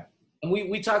 Yeah. And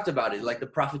we talked about it, like the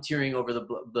profiteering over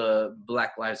the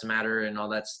Black Lives Matter and all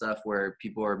that stuff, where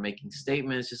people are making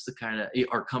statements just to kind of,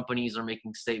 or companies are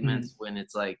making statements when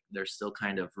it's like they're still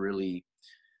kind of really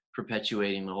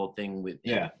perpetuating the whole thing with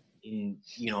in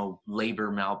you know, labor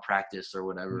malpractice or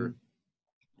whatever.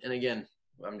 And again,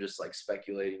 I'm just like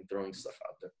speculating, throwing stuff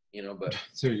out there, you know. But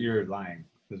so you're lying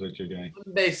is what you're doing.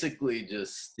 Basically,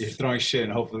 just you're throwing shit,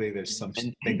 and hopefully there's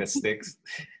something that sticks.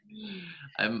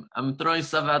 I'm throwing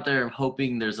stuff out there. I'm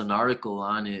hoping there's an article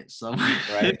on it somewhere.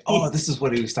 Right? Oh, this is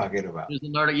what he was talking about. There's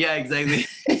an article. Yeah, exactly.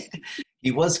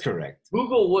 He was correct.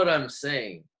 Google what I'm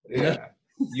saying. Yeah.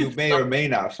 You may or may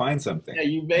not find something. Yeah,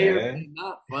 you may or may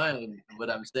not find what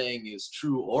I'm saying is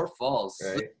true or false.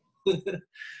 Right?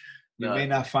 You may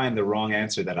not find the wrong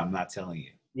answer that I'm not telling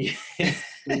you.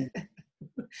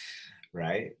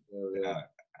 Right?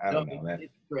 I don't know, man.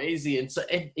 It's crazy. And so,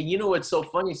 and you know what's so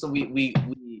funny? So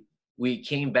we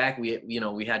came back. We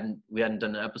hadn't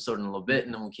done an episode in a little bit,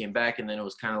 and then we came back, and then it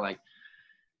was kind of like,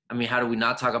 I mean, how do we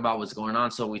not talk about what's going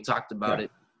on? So we talked about it.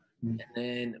 And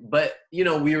then, but you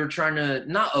know, we were trying to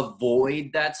not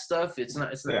avoid that stuff. It's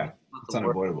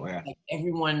unavoidable. Yeah. Like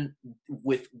everyone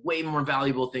with way more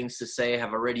valuable things to say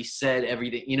have already said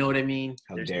everything. You know what I mean?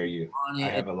 How dare you? I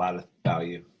have a lot of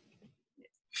value.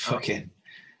 Fucking,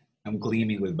 I'm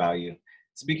gleaming with value.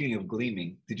 Speaking of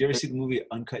gleaming, did you ever see the movie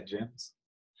Uncut Gems?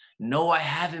 No, I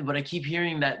haven't, but I keep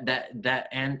hearing that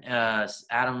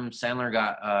Adam Sandler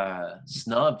got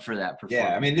snubbed for that performance.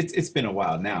 Yeah, I mean it's been a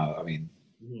while now. I mean,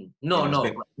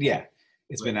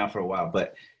 it's been out for a while,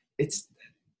 but it's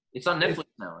on Netflix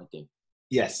now, I think.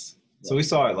 Yes, so we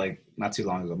saw it like not too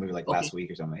long ago, maybe like last week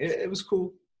or something. It was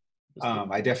cool.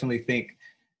 I definitely think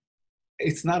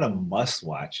it's not a must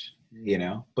watch, you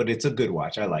know, but it's a good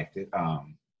watch. I liked it.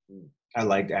 I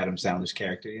liked Adam Sandler's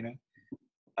character, you know.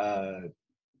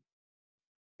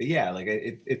 But yeah, like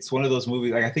it's one of those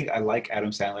movies. Like I think I like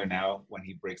Adam Sandler now when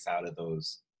he breaks out of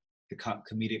the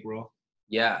comedic role.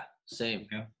 Yeah, same.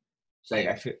 Yeah, same.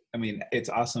 Like I mean, it's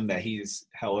awesome that he's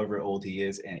however old he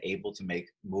is and able to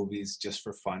make movies just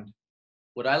for fun.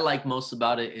 What I like most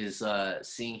about it is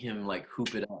seeing him like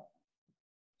hoop it up.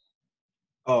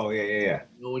 Oh yeah.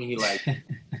 You know, when he like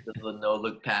the no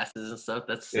look passes and stuff.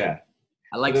 That's sick. Yeah.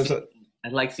 I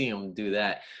like seeing him do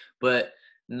that, but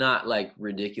not like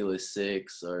Ridiculous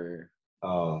Six or.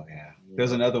 Oh yeah,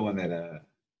 there's another one that.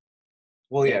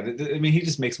 Well, yeah. I mean, he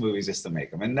just makes movies just to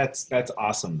make them, and that's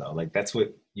awesome though. Like that's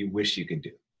what you wish you could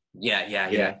do. Yeah.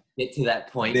 Get to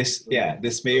that point. This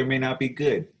may or may not be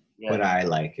good, but I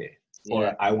like it,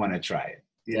 or I want to try it.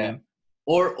 You know?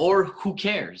 Or who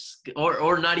cares?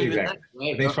 Or not even that.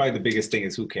 Right? I think probably the biggest thing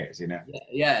is who cares. You know.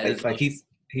 Yeah. It's like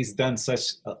he's done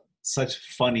such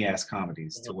funny ass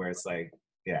comedies to where it's like,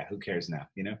 yeah, who cares now?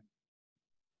 You know.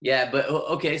 Yeah, but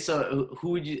okay. So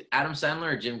who would you? Adam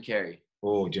Sandler or Jim Carrey?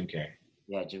 Oh, Jim Carrey.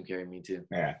 Yeah, Jim Carrey. Me too.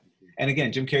 Yeah. And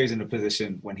again, Jim Carrey's in a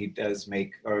position when he does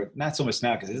make, or not so much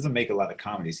now because he doesn't make a lot of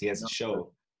comedies. He has a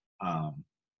show on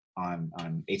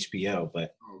HBO,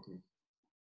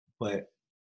 but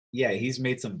yeah, he's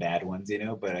made some bad ones, you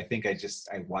know. But I think I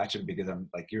watch him because I'm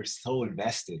like, you're so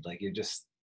invested, like you're just,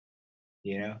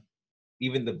 you know.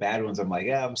 Even the bad ones, I'm like,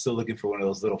 yeah, I'm still looking for one of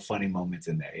those little funny moments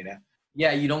in there, you know.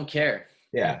 Yeah, you don't care.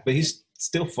 Yeah, but he's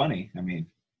still funny. I mean,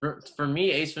 for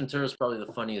me, Ace Ventura is probably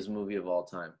the funniest movie of all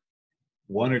time.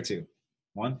 One or two?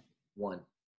 One.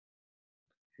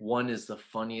 One is the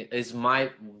funniest. Is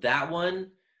that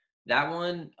one?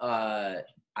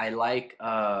 I I like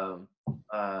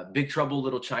Big Trouble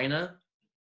Little China.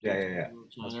 Yeah.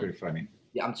 That's pretty funny.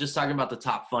 Yeah, I'm just talking about the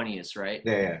top funniest, right?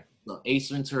 Yeah. So Ace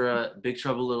Ventura, Big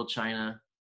Trouble Little China,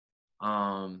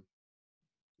 you're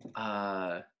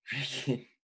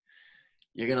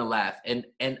gonna laugh. And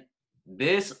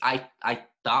this I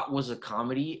thought was a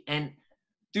comedy, and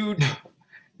dude,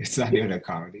 It's not even a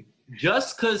comedy.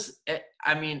 just cause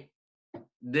I mean,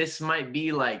 this might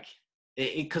be like,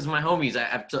 cause my homies,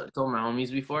 I've told my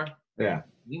homies before. Yeah.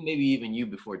 I think maybe even you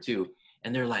before too.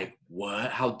 And they're like,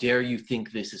 what? How dare you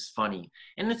think this is funny?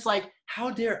 And it's like, how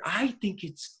dare I think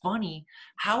it's funny?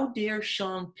 How dare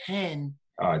Sean Penn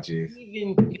Oh, geez.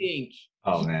 even think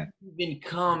Oh, man. even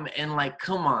come and like,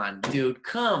 come on, dude.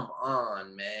 Come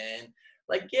on, man.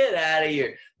 Like, get out of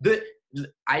here.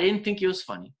 I didn't think it was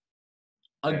funny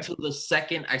until the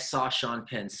second I saw Sean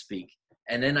Penn speak.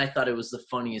 And then I thought it was the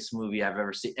funniest movie I've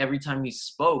ever seen. Every time he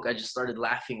spoke, I just started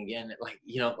laughing again, like,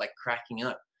 like cracking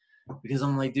up. Because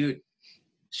I'm like, dude,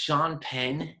 Sean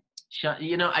Penn,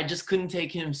 I just couldn't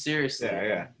take him seriously.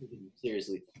 Yeah.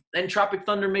 Seriously. And Tropic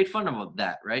Thunder made fun of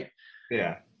that, right?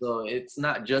 Yeah. So it's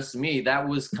not just me. That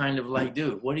was kind of like,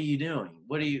 dude, what are you doing?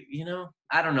 What are you,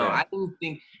 I don't know. Yeah. I didn't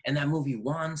think, and that movie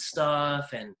won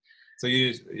stuff. And so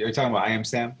you're talking about I Am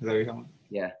Sam? Is that what you're talking about?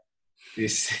 yeah. You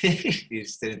just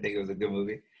didn't think it was a good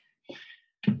movie?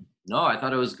 No, I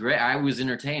thought it was great. I was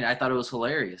entertained. I thought it was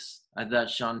hilarious. I thought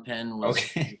Sean Penn was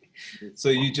okay. So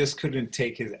you just couldn't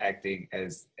take his acting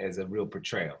as a real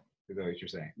portrayal. Is that what you're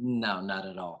saying? No, not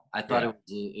at all. I thought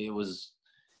it was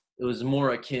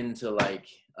more akin to like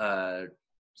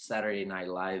Saturday Night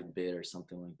Live bit or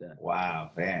something like that.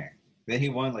 Wow, man. Then he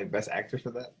won like Best Actor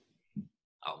for that?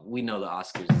 Oh, we know the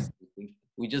Oscars.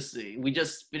 We just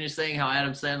finished saying how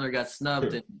Adam Sandler got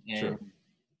snubbed. True.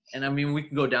 And I mean, we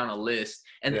can go down a list.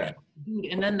 And dude,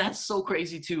 and then that's so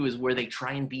crazy too, is where they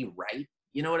try and be right.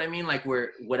 You know what I mean? Like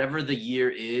where whatever the year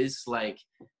is, like,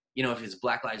 if it's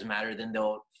Black Lives Matter, then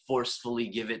they'll forcefully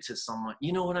give it to someone.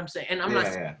 You know what I'm saying? And I'm not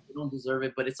saying they don't deserve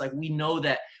it, but it's like we know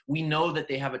that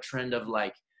they have a trend of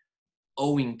like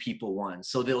owing people one.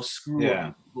 So they'll screw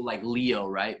up people like Leo,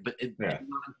 right? But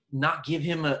not give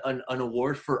him an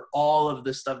award for all of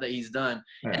the stuff that he's done,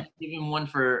 and give him one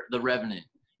for The Revenant.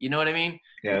 You know what I mean?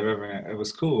 Yeah, it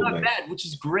was cool. Not bad, which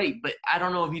is great, but I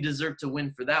don't know if he deserved to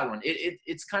win for that one.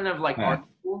 It's kind of like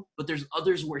arguable, but there's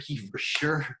others where he for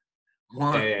sure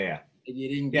won. Yeah. And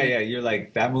you didn't You're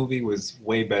like, that movie was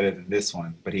way better than this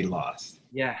one, but he lost.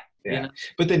 Yeah.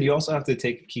 But then you also have to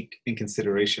keep in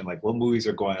consideration like what movies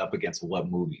are going up against what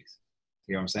movies.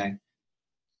 You know what I'm saying?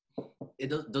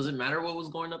 It doesn't matter what was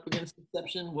going up against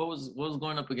Inception. What was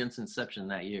going up against Inception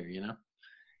that year,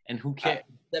 And who cares?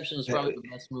 Inception is probably the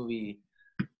best movie,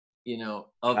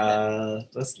 of that.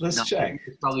 Let's check.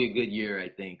 It's probably a good year, I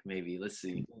think. Maybe. Let's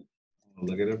see. I'll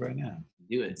look it up right now.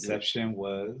 Do it. Inception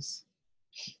was.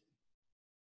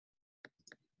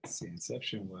 Let's see.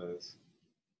 Inception was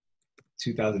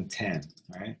 2010,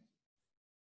 right?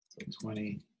 So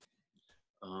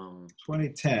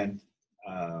 2010.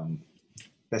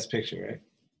 Best Picture, right?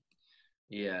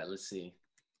 Yeah. Let's see.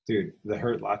 Dude, The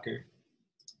Hurt Locker.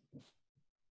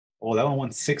 Oh, that one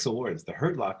won 6 awards. The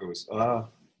Hurt Locker was, that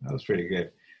was pretty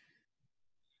good.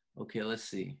 Okay, let's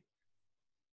see.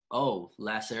 Oh,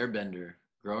 Last Airbender,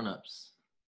 Grown Ups.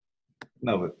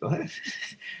 No, but those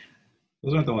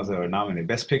aren't the ones that were nominated.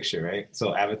 Best Picture, right?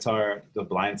 So Avatar, The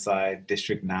Blind Side,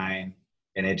 District 9,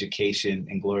 An Education,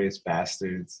 Inglourious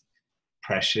Bastards,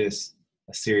 Precious,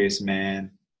 A Serious Man,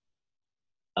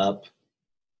 Up.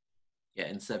 Yeah,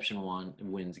 Inception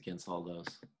wins against all those.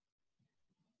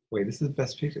 Wait, this is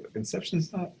Best Picture. Inception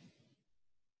is not.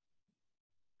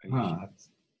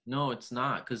 No, it's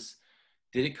not. Because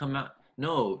did it come out?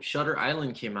 No, Shutter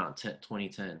Island came out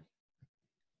 2010.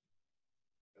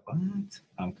 What?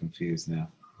 I'm confused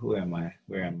now. Who am I?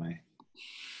 Where am I?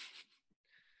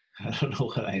 I don't know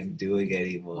what I'm doing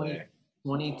anymore.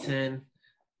 2010.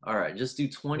 All right, just do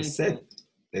 2010.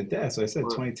 So I said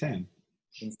 2010.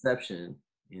 Inception.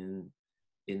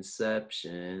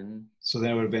 Inception. So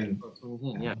then it would have been.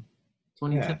 2010, yeah.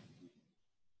 2010. Yeah.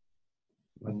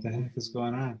 What the heck is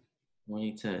going on?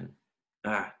 2010.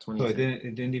 2010. So it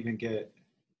didn't even get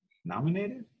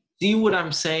nominated? See what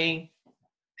I'm saying?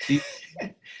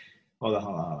 Hold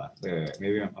on. Wait.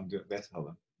 Maybe I'm doing best. Hold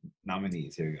on.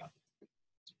 Nominees. Here we go.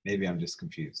 Maybe I'm just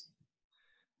confused.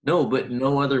 No, but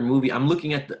no other movie. I'm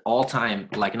looking at the all-time,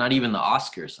 like not even the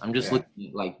Oscars. I'm just looking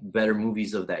at like better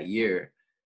movies of that year.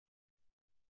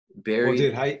 Barry. Well,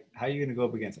 dude, how are you gonna go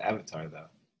up against Avatar though?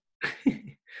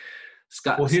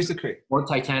 Scott. Well, here's the crazy. Or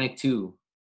Titanic 2.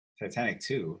 Titanic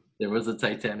 2. There was a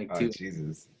Titanic 2. Oh,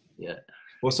 Jesus. Yeah.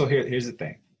 Well, so here's the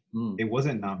thing. It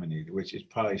wasn't nominated, which it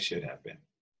probably should have been.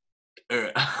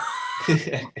 Er,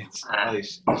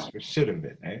 It should have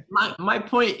been, right? my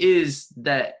point is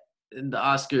that the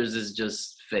Oscars is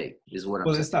just fake, is what I'm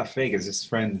Well, saying. it's not fake. It's just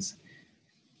friends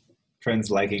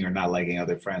liking or not liking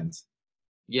other friends.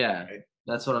 Yeah, Right?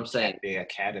 that's what I'm saying. The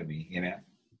Academy, you know.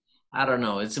 I don't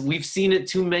know. We've seen it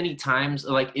too many times.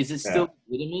 Like, is it still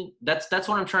Yeah. legitimate? That's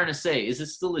what I'm trying to say. Is it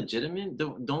still legitimate?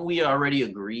 Don't we already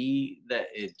agree that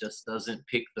it just doesn't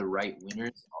pick the right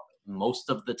winners most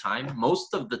of the time?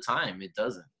 Most of the time, it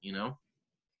doesn't. You know?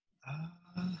 Uh,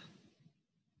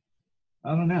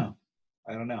 I don't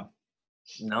know.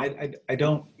 No. I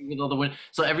don't. With all the win.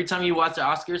 So every time you watch the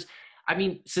Oscars, I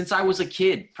mean, since I was a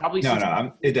kid, probably No, since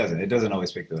no. It doesn't. It doesn't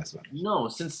always pick the best one. no,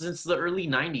 since the early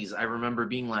 '90s, I remember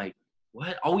being like,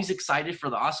 "What?" Always excited for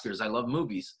the Oscars. I love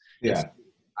movies. And Yeah. so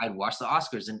I'd watch the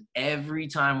Oscars, and every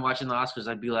time watching the Oscars,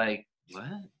 I'd be like, "What?"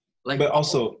 Like, But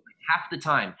also, half the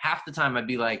time, I'd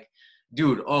be like,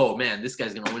 "Dude, oh man, this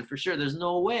guy's gonna win for sure. There's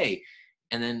no way."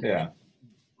 And then yeah.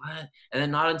 what? And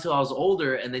then not until I was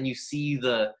older, and then you see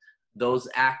those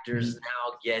actors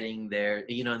now getting there,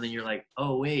 you know, and then you're like,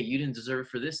 oh wait, you didn't deserve it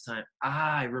for this time.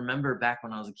 I remember back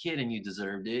when I was a kid and you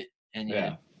deserved it. And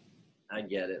yeah, I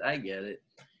get it.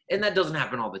 And that doesn't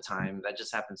happen all the time. That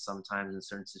just happens sometimes in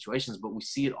certain situations, but we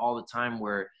see it all the time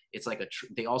where it's like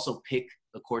they also pick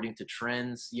according to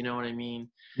trends, you know what I mean?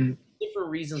 Mhm. Different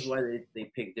reasons why they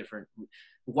pick different,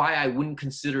 why I wouldn't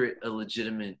consider it a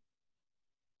legitimate.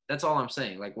 That's all I'm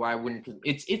saying. Like, why wouldn't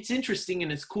it's interesting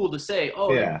and it's cool to say,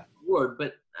 oh, Yeah. award,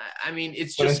 but I mean,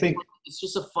 it's But I just think it's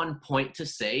just a fun point to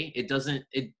say. It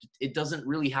doesn't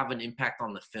really have an impact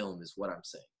on the film, is what I'm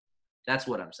saying. That's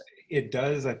what I'm saying. it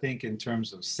does. I think in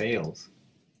terms of sales,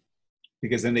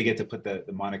 because then they get to put the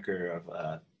moniker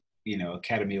of you know,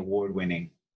 Academy Award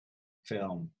winning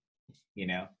film. You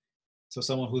know, so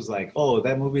someone who's like, oh,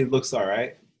 that movie looks all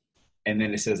right, and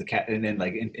then it says and then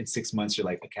like in 6 months you're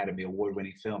like Academy Award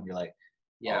winning film. You're like,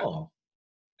 Yeah, oh,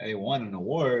 they won an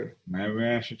award. Maybe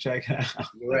I should check it out.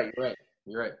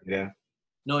 you're right. Yeah.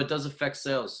 No, it does affect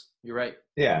sales. You're right.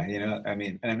 Yeah, you know, I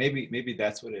mean, and maybe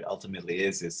that's what it ultimately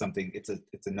is something.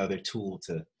 It's another tool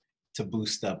to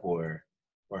boost up or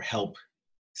help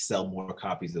sell more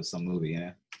copies of some movie. You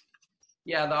know.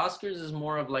 Yeah, the Oscars is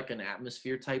more of like an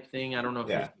atmosphere type thing. I don't know if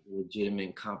Yeah. it's a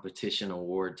legitimate competition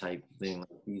award type thing.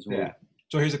 Like these Yeah.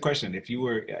 So here's a question: if you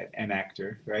were an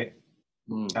actor, right,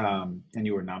 movies. and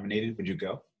you were nominated, would you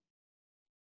go?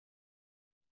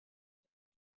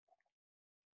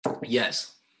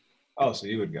 Yes. Oh, so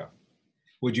you would go.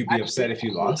 Would you be upset if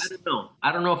you lost?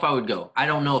 I don't know if I would go.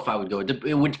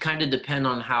 It would kind of depend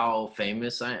on how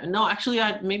famous I. No, actually,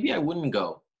 maybe I wouldn't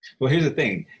go. Well, here's the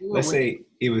thing. Let's say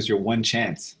it was your one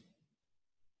chance.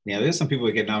 You know, there's some people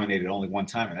that get nominated only one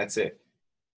time, and that's it.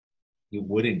 You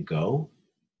wouldn't go?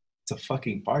 It's a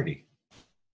fucking party.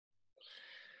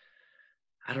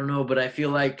 I don't know, but I feel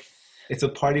like It's a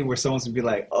party where someone's gonna be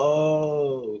like,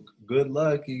 "Oh, good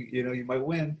luck. You know, you might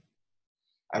win."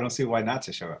 I don't see why not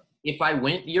to show up. if I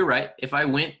went, you're right. If I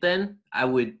went, then I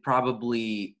would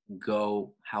probably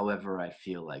go however I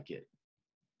feel like it.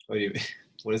 What do you?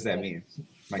 What does that mean?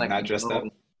 Like not dressed go up?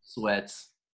 sweats,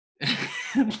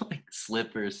 like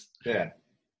slippers, Yeah.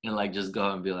 and like just go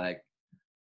and be like,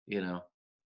 you know,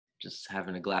 just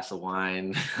having a glass of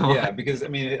wine. Yeah, because I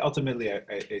mean, ultimately,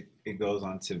 it goes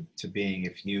on to being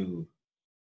if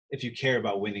you care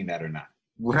about winning that or not,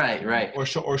 Right. or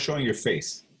showing your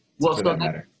face. Well, For so that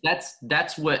matter.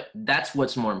 that's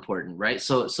what's more important, right?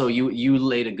 So you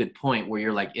laid a good point where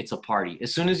you're like, it's a party.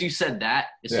 As soon as you said that,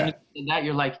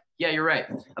 you're like, yeah, you're right.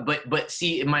 But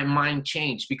see, my mind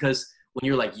changed because when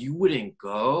you're like, you wouldn't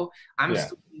go, I'm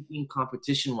still thinking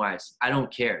competition wise. I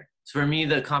don't care. For me,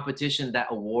 the competition, that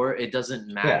award, it doesn't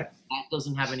matter. Yeah. That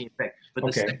doesn't have any effect. But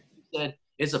the second you said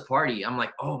it's a party, I'm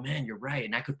like, oh man, you're right,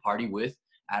 and I could party with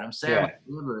Adam Sandler,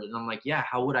 and I'm like, yeah,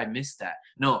 how would I miss that?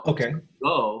 No, Okay.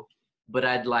 Go, but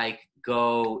I'd like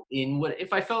go in what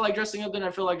if I felt like dressing up, then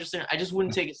I feel like dressing up. I just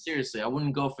wouldn't take it seriously. I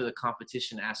wouldn't go for the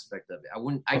competition aspect of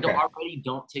it. I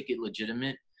don't take it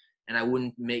legitimate, and I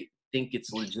wouldn't think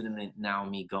it's legitimate now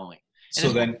me going. And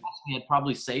so then I'd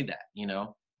probably say that, you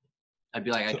know, I'd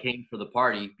be like, I came for the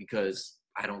party because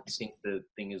I don't think the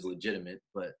thing is legitimate.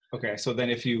 But okay, so then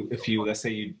if you let's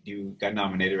say you got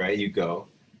nominated, right? You go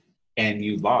and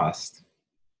you lost,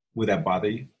 would that bother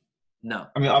you? No.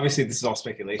 I mean, obviously, this is all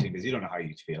speculation because you don't know how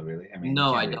you'd feel, really. I mean,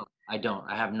 no, I don't.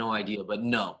 I have no idea. But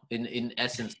no, in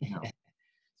essence, no. So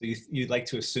you'd like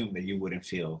to assume that you wouldn't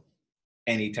feel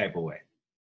any type of way.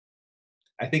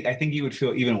 I think you would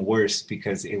feel even worse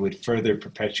because it would further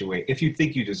perpetuate. If you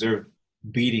think you deserve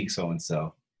beating so and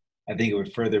so, I think it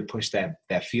would further push that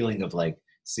feeling of like,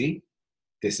 see,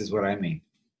 this is what I mean.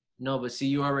 No, but see,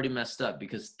 you already messed up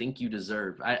because think you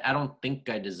deserve. I don't think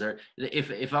I deserve.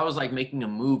 If I was like making a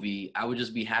movie, I would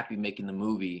just be happy making the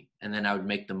movie, and then I would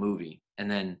make the movie,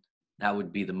 and then that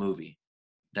would be the movie.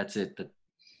 That's it. The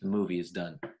movie is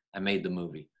done. I made the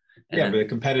movie. And Yeah, then, but the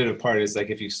competitive part is like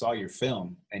if you saw your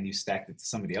film and you stacked it to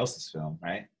somebody else's film,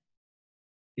 right?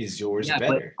 Is yours yeah, but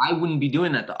better? I wouldn't be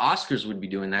doing that. The Oscars would be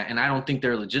doing that, and I don't think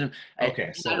they're legitimate. Okay, I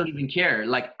don't so even care.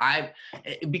 Like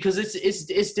because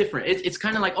it's different. It's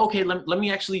kind of like, okay, let me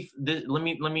actually let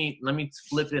me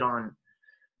flip it on.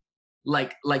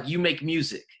 Like you make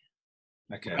music,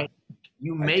 okay, right?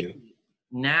 You I make do. it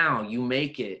now. You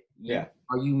make it. Yeah.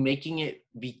 Are you making it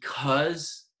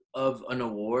because of an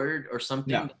award or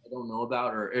something No. that I don't know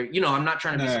about, or I'm not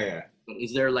trying to No, be. yeah. But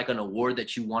is there like an award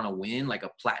that you want to win, like a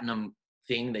platinum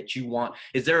thing that you want?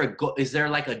 Is there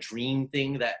like a dream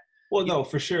thing that? Well, no,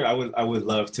 for sure. I would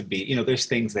love to be, there's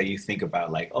things that you think about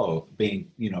like, oh,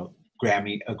 being, a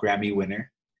Grammy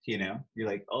winner, you're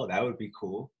like, oh, that would be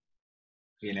cool,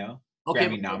 you know, Okay,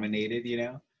 Grammy nominated,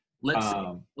 let's say,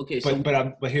 Um, okay, so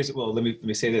but here's, well, let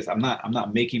me say this. I'm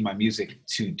not making my music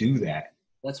to do that.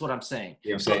 that's what I'm saying.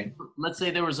 You know what I'm So saying? let's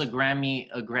say there was a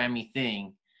Grammy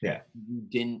thing. Yeah. You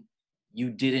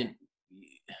didn't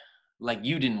like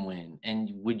you didn't win, and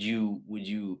would you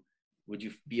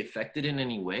be affected in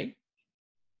any way?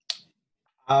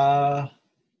 Uh,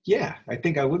 yeah, I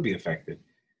think I would be affected.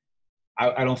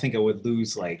 I don't think I would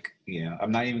lose like,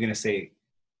 I'm not even gonna say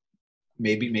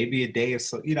maybe a day or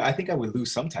so. I think I would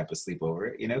lose some type of sleep over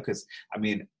it, because I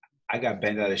mean, I got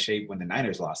bent out of shape when the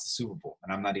Niners lost the Super Bowl,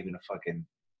 and I'm not even a fucking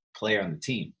player on the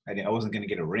team. I wasn't gonna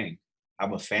get a ring.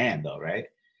 I'm a fan though, right?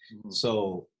 Mhm.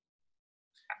 So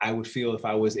I would feel if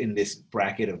I was in this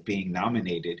bracket of being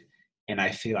nominated and I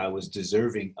feel I was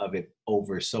deserving of it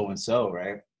over so and so,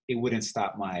 right? It wouldn't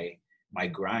stop my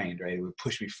grind, right? It would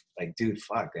push me like, dude,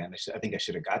 fuck, man. I think I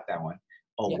should have got that one.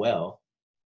 Oh Yeah, well,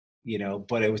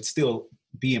 but it would still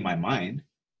be in my mind.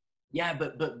 yeah,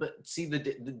 but see, the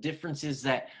difference is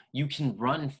that you can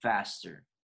run faster.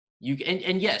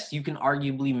 And yes, you can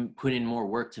arguably put in more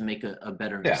work to make a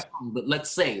better Yeah. song. But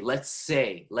let's say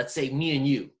me and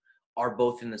you are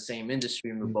both in the same industry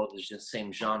and we're Mhm. both in the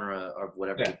same genre or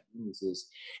whatever Yeah. the business is,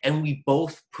 and we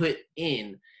both put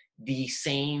in the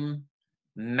same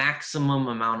maximum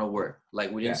amount of work.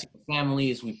 Like we didn't Yeah. see the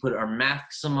families, we put our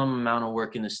maximum amount of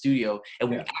work in the studio, and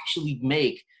we Yeah. actually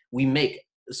make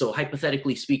so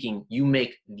hypothetically speaking, you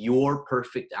make your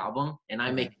perfect album and I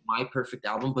Okay. make my perfect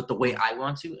album, but the way Mhm. I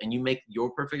want to, and you make your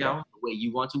perfect Yeah. album the way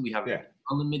you want to. We have Yeah.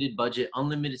 unlimited budget,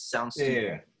 unlimited sound Yeah. studio,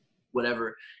 Yeah.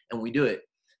 whatever, and we do it.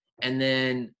 And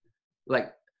then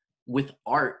like with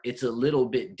art, it's a little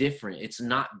bit different. It's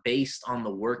not based on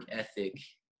the work ethic.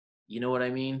 You know what I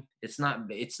mean? It's not,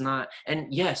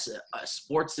 and yes,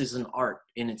 sports is an art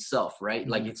in itself, right?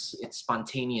 Like Mhm. it's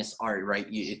spontaneous art, right?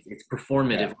 It's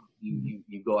performative. Yeah.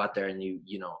 You go out there and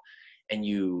and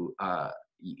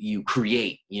you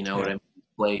create, what I Yeah. mean,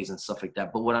 plays and stuff like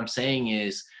that. But what I'm saying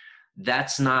is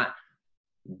that's not,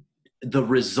 the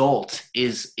result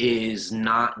is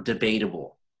not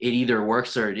debatable. It either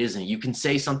works or it isn't. You can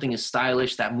say something is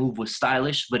stylish, that move was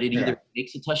stylish, but it either Yeah.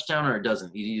 makes a touchdown or it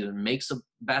doesn't. It either makes a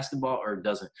basketball or it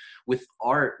doesn't. With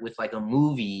art, with like a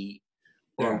movie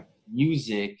Yeah. or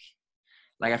music,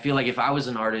 like I feel like if I was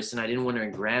an artist and I didn't win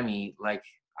a Grammy, like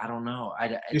I don't know,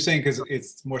 You're saying because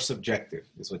it's more subjective,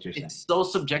 is what you're saying. it's so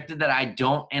subjective that I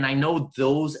don't, and I know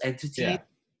those entities Yeah.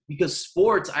 because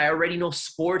sports, I already know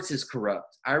sports is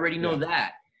corrupt. I already know Yeah.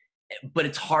 that. But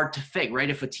it's hard to fake, right?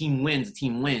 If a team wins, a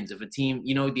team wins. If a team,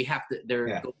 they have to, there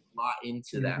Yeah. goes a lot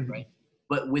into that, Mhm. right?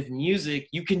 But with music,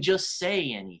 you can just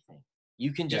say anything.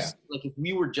 You can Yeah. just, like, if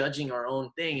we were judging our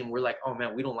own thing and we're like, oh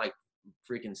man, we don't like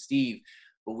freaking Steve,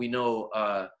 but we know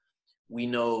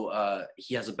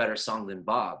he has a better song than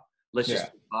Bob. Let's just Yeah.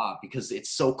 put Bob because it's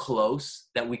so close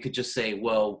that we could just say,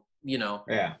 well,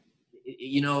 Yeah.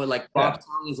 like Yeah. Bob's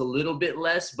song is a little bit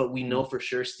less, but we know Mhm. for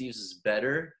sure Steve's is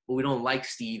better, but we don't like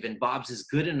Steve, and Bob's is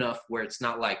good enough where it's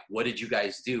not like, what did you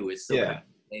guys do? It's still kind Yeah.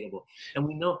 of debatable. And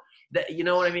we know that, you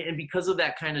know what I mean? And because of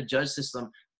that kind of judge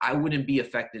system, I wouldn't be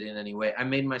affected in any way. I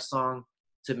made my song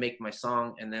to make my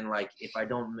song. And then like, if I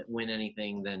don't win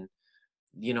anything, then,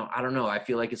 I don't know. I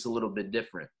feel like it's a little bit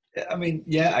different. I mean,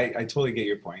 yeah, I totally get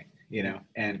your point,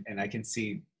 and I can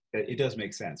see that it does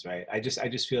make sense, right? I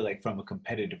just feel like from a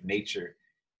competitive nature,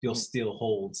 you'll Mhm. still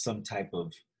hold some type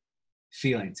of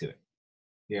feeling to it.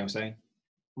 You know what I'm saying?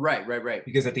 Right, right, right.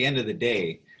 Because at the end of the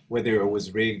day, whether it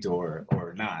was rigged or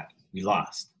not, you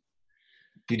lost.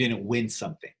 You didn't win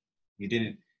something. You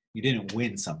didn't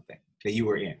win something that you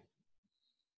were in.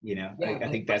 You know, Yeah, I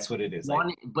think that's what it is. Like,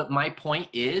 want it, but my point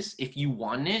is, if you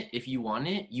want it,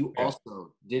 you yeah,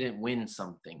 also didn't win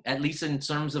something. At least in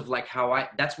terms of like how I.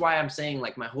 That's why I'm saying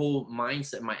like my whole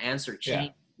mindset, my answer yeah,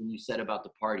 changed when you said about the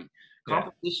party. yeah.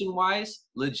 Competition wise,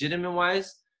 legitimate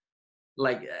wise,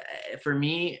 like for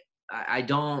me, I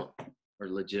don't, or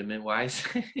legitimate wise.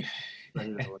 Not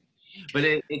even a word. But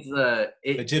it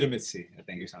Legitimacy, I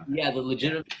think you're saying. yeah, the Yeah,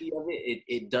 legitimacy of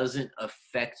it doesn't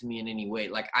affect me in any way.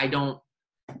 Like I don't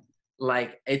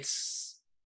like it's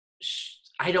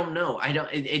I don't know. I don't.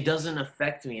 It doesn't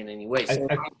affect me in any way. So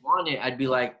if I I want it, I'd be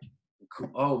like,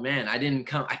 oh man, I didn't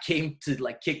come. I came to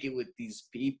like kick it with these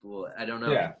people. I don't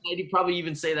know. yeah, I'd probably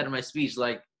even say that in my speech.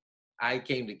 Like I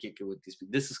came to kick it with these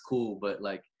people. This is cool, but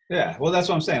like yeah. Well, that's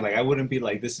what I'm saying. Like, I wouldn't be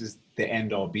like, this is the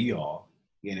end all be all,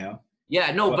 you know.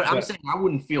 yeah, no. But I'm But saying I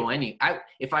wouldn't feel any. I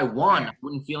if I won, yeah, I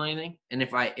wouldn't feel anything, and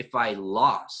if I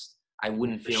lost, I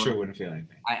wouldn't for feel. sure wouldn't feel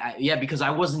anything. I yeah, because I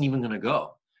wasn't even gonna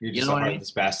go. You're You just know a what I mean?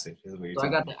 heartless bastard, is what you're So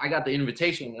telling me. I got the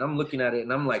invitation and I'm looking at it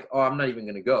and I'm like, oh, I'm not even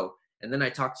gonna go. And then I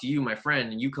talk to you, my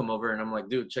friend, and you come over and I'm like,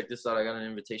 dude, check this out. I got an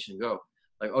invitation to go.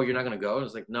 Like, oh, you're not gonna go? And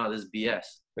it's like, no, this is BS.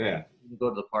 Yeah. You go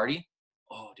to the party?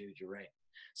 Oh, dude, you're right.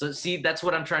 So see, that's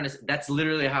what I'm trying to. That's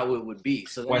literally how it would be.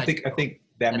 So then Well, I think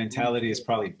that mentality is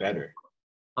probably better.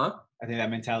 huh? I think that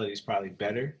mentality is probably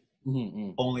better,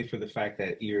 Mm-hmm. only for the fact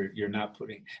that you're not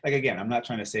putting, like, again, I'm not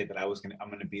trying to say that I'm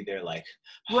gonna be there like,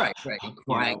 Right, right. And you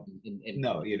crying know, and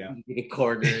no, you know, in a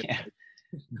corner. yeah.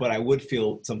 But I would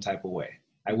feel some type of way.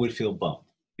 I would feel bummed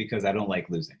because I don't like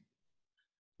losing.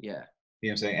 Yeah, You know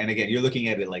what I'm saying? And again, you're looking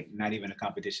at it like not even a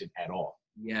competition at all,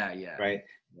 yeah, yeah. right?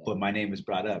 Yeah. But my name is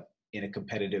brought up in a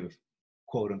competitive,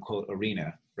 quote unquote,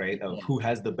 arena, right? Of Yeah. who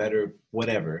has the better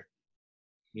whatever,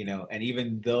 you know. And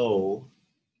even though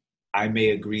I may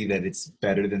agree that it's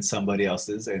better than somebody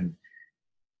else's and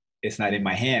it's not in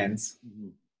my hands, Mm-hmm.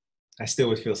 I still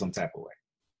would feel some type of way.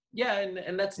 Yeah,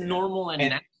 and that's You know? normal and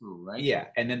And natural, right? yeah,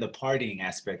 and then the partying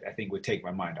aspect, I think, would take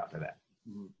my mind off of that.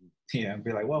 Mm-hmm. You know,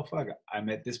 be like, well, fuck, I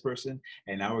met this person,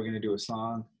 and now we're gonna do a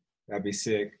song. That'd be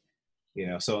sick. You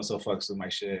know, so and so fucks with my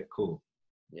shit. Cool.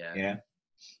 Yeah. Yeah.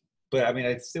 But I mean,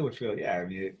 I still would feel, yeah. I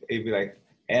mean, it'd be like,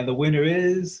 and the winner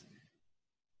is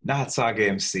not Saga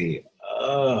MC.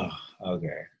 Oh,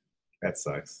 okay, that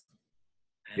sucks.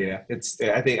 Yeah, it's.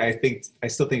 I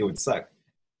still think it would suck.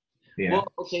 Yeah. Well,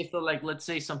 okay, so like let's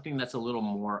say something that's a little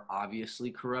more obviously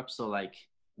corrupt. So like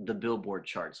the Billboard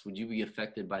charts, would you be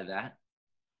affected by that?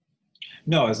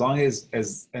 No, as long as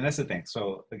and that's the thing.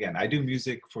 So again, I do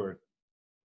music for.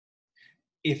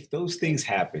 If those things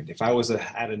happened, if I was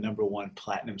at a number one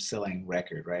platinum selling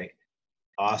record, right?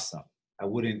 Awesome. I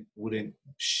wouldn't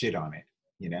shit on it,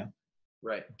 you know.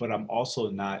 Right. But I'm also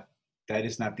not. That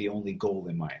is not the only goal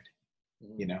in mind,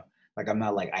 you know. Like I'm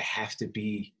not like I have to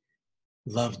be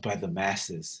loved by the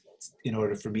masses in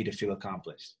order for me to feel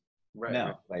accomplished. Right. No,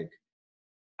 Right. like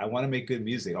I want to make good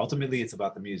music. Ultimately, it's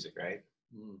about the music, right?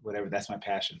 Mm. Whatever, that's my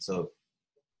passion. So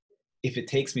if it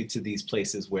takes me to these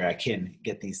places where I can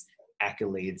get these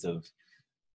accolades of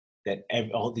that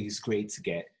all these greats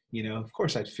get, you know, of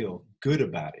course I'd feel good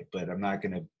about it, but I'm not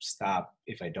going to stop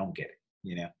if I don't get it,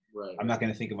 you know. Right. I'm not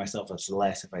going to think of myself as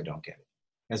less if I don't get it.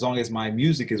 As long as my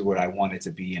music is where I want it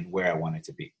to be and where I want it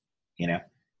to be, you know.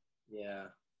 Yeah.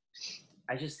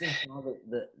 I just think now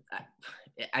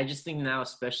I just think now,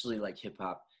 especially like hip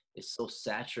hop, is so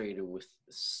saturated with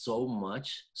so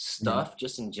much stuff,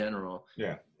 just in general,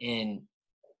 Yeah. and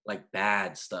like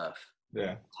bad stuff.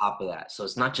 Yeah. Top of that, so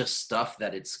it's not just stuff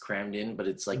that it's crammed in, but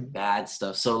it's like bad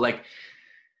stuff. So like,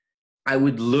 I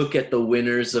would look at the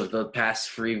winners of the past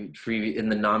free in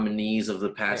the nominees of the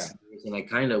past years, and I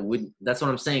kind of would. That's what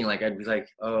I'm saying. Like I'd be like,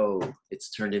 oh, it's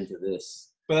turned into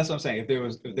this. But that's what I'm saying.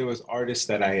 If there was artists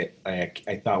that I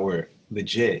thought were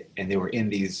legit and they were in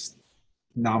these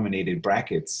nominated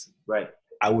brackets, Right.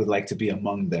 I would like to be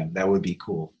among them. That would be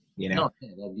cool, you know. No, yeah,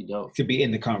 that'd be dope. To be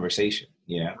in the conversation,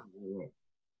 you know.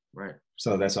 Right.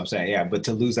 So that's what I'm saying. Yeah, but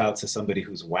to lose out to somebody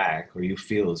who's whack or you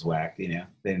feel is whack, you know,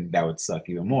 then that would suck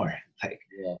even more. Like,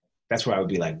 Yeah. that's where I would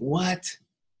be like, what?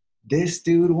 This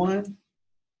dude won?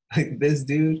 Like this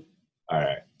dude? All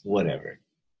right, whatever.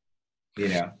 You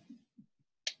know.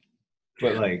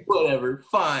 But like, Whatever,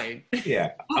 fine.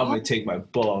 yeah, I'm gonna take my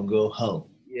ball and go home.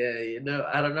 Yeah,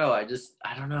 I don't know.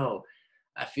 I don't know.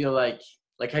 I feel like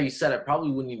how you said, I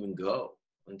probably wouldn't even go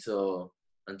until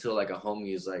like a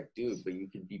homie is like, dude, but you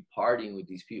could be partying with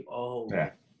these people. Oh,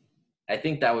 Yeah. I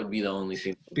think that would be the only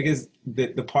thing. Because the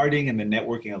partying and the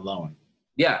networking alone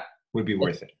Yeah, would be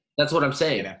worth it. that's what I'm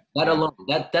saying. You know? That Yeah. alone,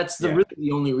 that's really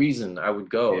the only reason I would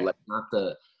go. Yeah. Like not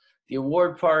the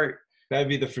award part. That'd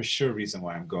be the for sure reason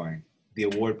why I'm going. The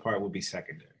award part would be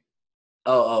secondary.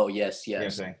 Oh, yes, You know what I'm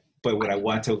yes. saying? But would I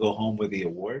want to go home with the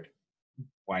award?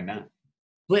 Why not?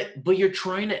 But you're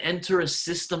trying to enter a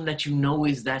system that you know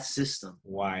is that system.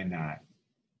 Why not?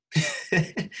 But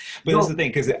that's No, the thing,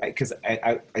 because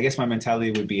I guess my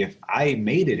mentality would be if I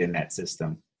made it in that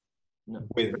system no,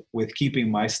 with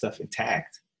keeping my stuff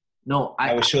intact, no.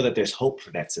 I would show that there's hope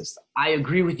for that system. I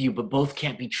agree with you, but both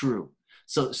can't be true.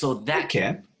 So It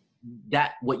can.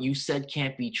 that what you said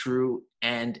can't be true,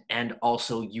 and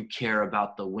also you care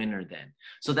about the winner then.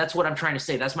 So that's what I'm trying to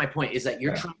say. That's my point, is that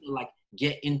you're Yeah. trying to like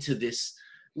get into this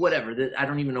whatever I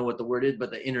don't even know what the word is, but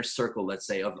the inner circle, let's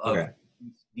say, of Okay.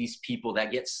 these people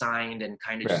that get signed and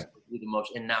kind of Yeah. just do the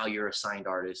most, and now you're a signed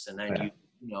artist, and then Yeah.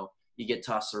 you know you get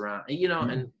tossed around, you know,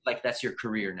 Mhm. and like that's your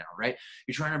career now, right?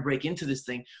 You're trying to break into this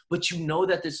thing, but you know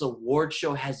that this award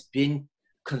show has been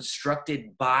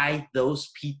constructed by those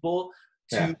people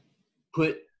Yeah. to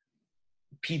put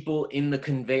people in the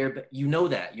conveyor, but you know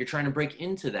that you're trying to break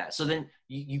into that. So then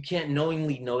you can't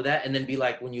knowingly know that and then be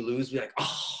like, when you lose, be like,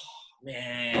 oh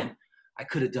man, I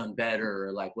could have done better,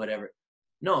 or like whatever.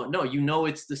 No, you know,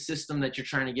 it's the system that you're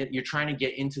trying to get. You're trying to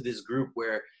get into this group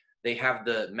where they have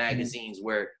the Mhm. magazines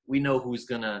where we know So I who's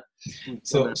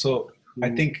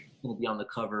think, gonna be on the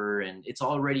cover, and it's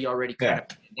already kind yeah. of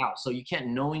planned out. So you can't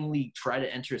knowingly try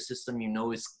to enter a system you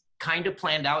know is kind of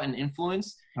planned out and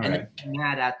influenced, All and then right. be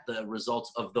mad at the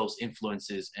results of those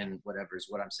influences and whatever is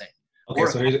what I'm saying. Okay.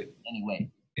 Or So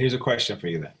anyway, here's a question for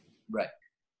you then. right.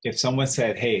 If someone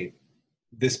said, "Hey,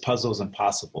 this puzzle is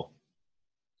impossible,"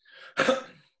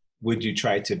 would you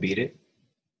try to beat it?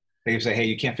 They say, "Hey,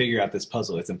 you can't figure out this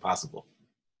puzzle. It's impossible."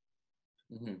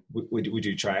 hmm Would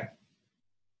you try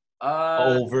Uh,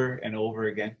 over and over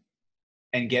again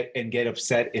and get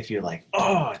upset if you're like,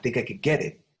 "Oh, I think I could get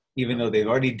it," even though they've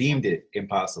already deemed it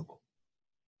impossible?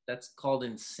 that's called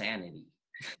insanity.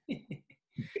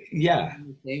 Yeah,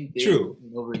 The same thing true, over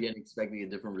and over again, expecting a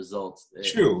different results.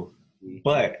 true.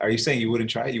 But are you saying you wouldn't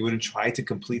try? You wouldn't try to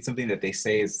complete something that they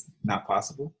say is not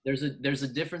possible? There's a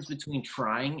difference between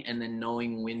trying and then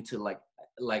knowing when to like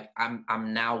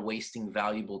I'm now wasting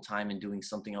valuable time and doing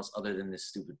something else other than this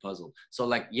stupid puzzle. So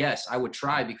like, yes, I would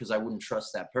try because I wouldn't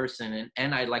trust that person,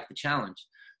 and I like the challenge.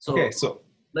 So Okay, so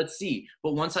let's see.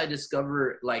 But once I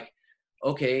discover like,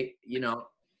 okay,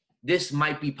 this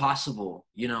might be possible,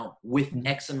 with mhm,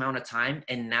 X amount of time,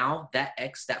 and now that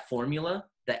formula,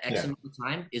 that X yeah, amount of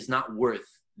time is not worth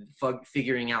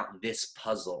figuring out this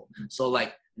puzzle. So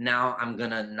like now I'm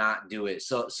gonna not do it.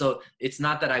 So it's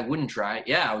not that I wouldn't try.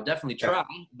 Yeah, I would definitely yeah. try,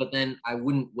 but then I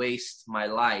wouldn't waste my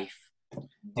life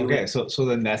doing. Okay, so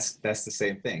then that's the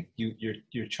same thing.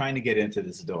 You're trying to get into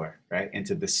this door, right?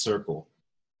 Into this circle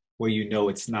where you know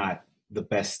it's not the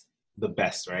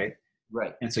best, right?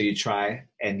 Right. And so you try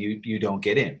and you don't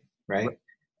get in, right? Right.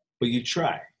 But you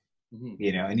try, hmm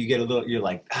and you get a little, you're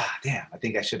like, ah, damn, I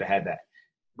think I should have had that.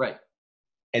 Right.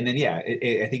 And then yeah,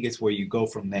 I think it's where you go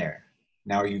from there.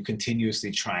 Now are you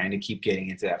continuously trying to keep getting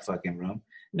into that fucking room?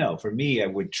 No, for me, I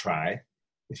would try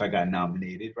if I got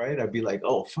nominated, right? I'd be like,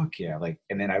 oh fuck yeah, like,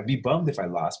 and then I'd be bummed if I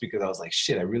lost because I was like,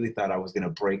 shit, I really thought I was gonna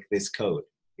break this code.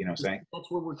 You know what I'm saying?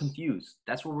 That's where we're confused.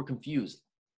 That's where we're confused.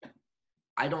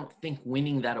 I don't think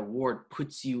winning that award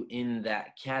puts you in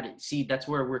that category. See, that's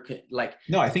where like,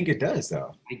 No, I think it does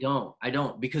though. I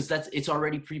don't, because it's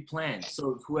already pre-planned.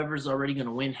 So whoever's already going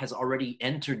to win has already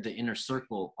entered the inner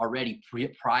circle already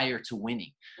prior to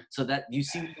winning. So that, you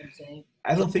see what I'm saying?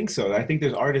 I So don't think so. I think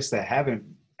there's artists that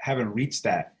haven't reached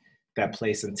that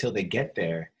place until they get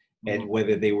there, and mhm,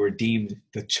 whether they were deemed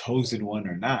the chosen one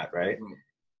or not, right? right,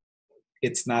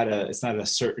 It's not a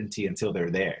certainty until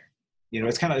they're there.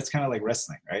 It's kind of like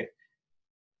wrestling, right?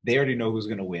 They already know who's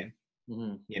going to win,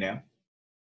 mhm, you know,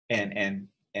 and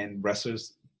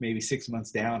wrestlers maybe 6 months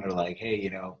down are like, hey,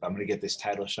 I'm going to get this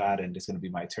title shot and it's going to be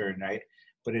my turn, right?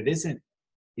 But it isn't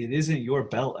your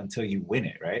belt until you win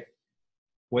it, right?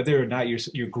 Whether or not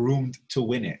you're groomed to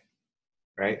win it,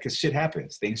 right? Because shit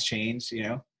happens, things change.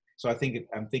 So I'm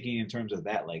thinking in terms of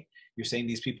that. Like you're saying,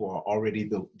 these people are already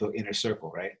the inner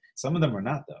circle, right? Some of them are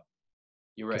not though,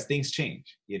 you're because right. things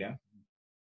change.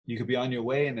 You could be on your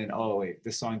way, and then, oh wait,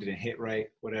 this song didn't hit right,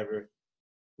 whatever.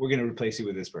 We're gonna replace you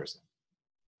with this person.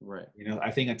 Right.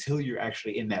 I think until you're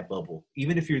actually in that bubble,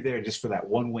 even if you're there just for that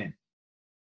one win,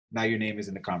 now your name is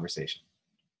in the conversation.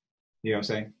 You know what I'm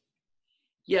saying?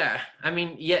 Yeah. I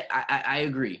mean, yeah, I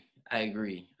agree. I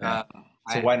agree. Yeah.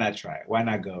 So I why not try? Why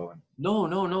not go? No.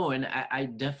 And I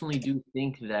definitely do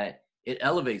think that it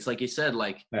elevates, like you said,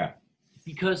 like, Yeah.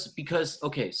 because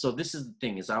okay, so this is the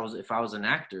thing, is if I was an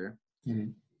actor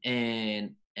Mhm.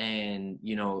 and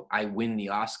I win the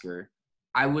Oscar,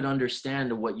 I would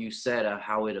understand what you said of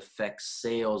how it affects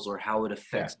sales or how it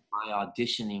affects my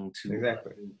auditioning to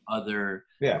Exactly. other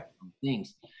Yeah.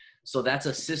 things. So that's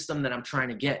a system that I'm trying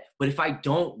to get. But if I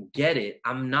don't get it,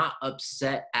 I'm not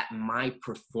upset at my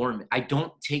performance. I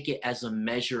don't take it as a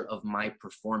measure of my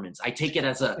performance. I take it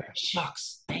as a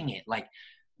shucks, dang it. Like,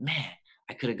 man,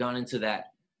 I could have gone into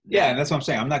that. Yeah, and that's what I'm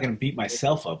saying. I'm not going to beat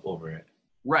myself up over it.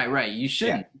 Right. You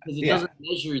shouldn't, because it doesn't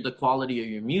measure the quality of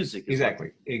your music.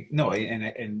 Exactly. No,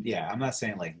 and yeah, I'm not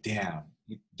saying like, damn,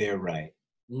 they're right.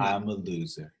 I'm a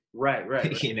loser.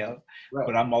 Right. You know,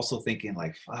 but I'm also thinking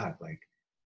like, fuck, like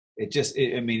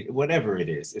I mean, whatever it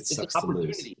is, it sucks to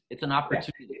lose. It's an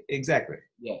opportunity. Yeah, exactly.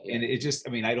 Yeah. And it just,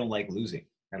 I mean, I don't like losing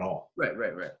at all. Right.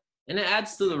 And it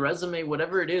adds to the resume,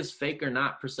 whatever it is, fake or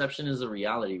not, perception is a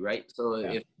reality, right? So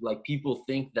if like people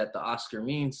think that the Oscar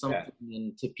means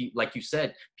something to people, like you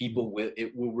said,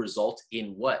 it will result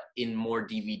in what? In more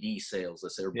DVD sales,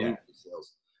 let's say, or Blu-ray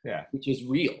sales. Yeah. Which is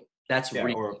real. That's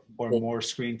real. Or more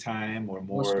screen time, or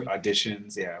more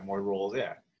auditions, more roles,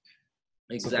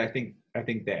 Exactly. So I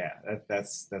think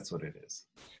that's what it is.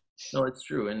 No, it's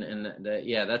true, and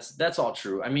that's all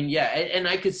true. I mean, and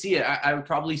I could see it. I would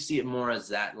probably see it more as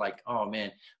that, like, oh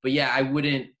man. But yeah, I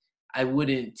wouldn't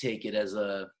take it as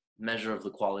a measure of the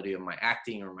quality of my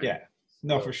acting or my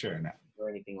for sure, no, or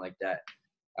anything like that.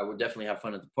 I would definitely have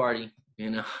fun at the party, you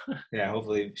know. Yeah,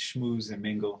 hopefully schmooze and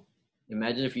mingle.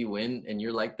 Imagine if you win and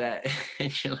you're like that,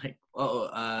 and you're like, oh,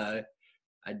 I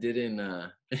didn't.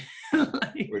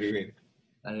 What do you mean?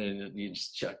 I didn't. You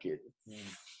just chuck it.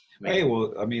 Hey,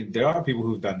 well, I mean, there are people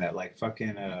who've done that, like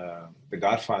fucking The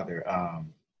Godfather.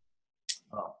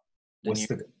 What?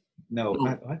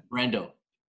 Brando.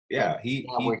 Yeah, he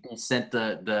sent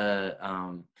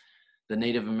the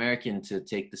Native American to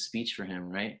take the speech for him,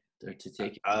 right? Or to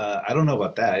take it. I don't know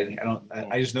about that.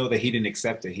 I just know that he didn't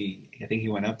accept it. I think he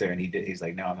went up there and he's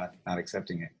like, no, I'm not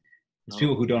accepting it. There's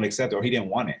people who don't accept it, or he didn't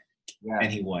want it,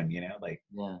 and he won. You know, like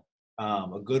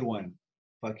a good one,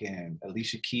 fucking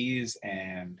Alicia Keys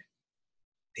and.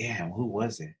 Damn, who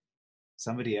was it?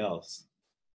 Somebody else.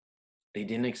 They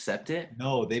didn't accept it?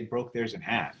 No, they broke theirs in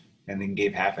half and then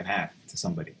gave half and half to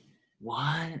somebody.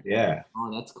 What? Yeah. Oh,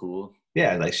 that's cool.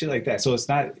 Yeah, like shit like that. So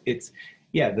the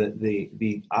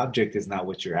object is not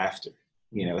what you're after.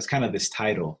 You know, it's kind of this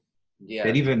title. Yeah.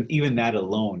 That even that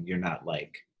alone, you're not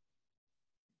like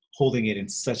holding it in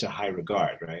such a high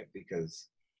regard, right? Because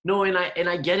no, and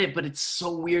I get it, but it's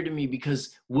so weird to me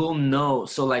because we'll know.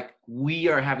 So like we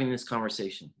are having this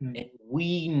conversation and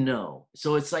we know.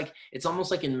 So it's like it's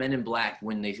almost like in Men in Black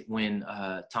when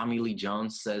Tommy Lee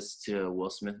Jones says to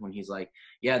Will Smith when he's like,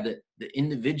 yeah, the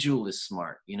individual is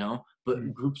smart, you know,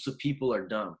 but groups of people are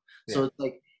dumb. Yeah. So it's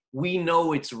like we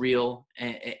know it's real,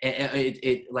 and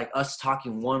it like us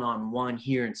talking one-on-one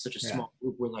here in such a small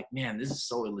group, we're like, man, this is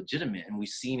so illegitimate, and we've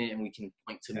seen it and we can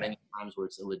point to many times where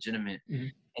it's illegitimate.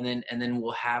 And then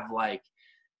we'll have like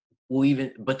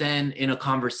but then in a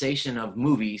conversation of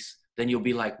movies, then you'll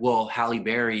be like, well, Halle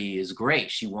Berry is great,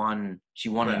 she won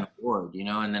an award, you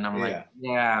know. And then I'm like,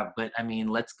 but I mean,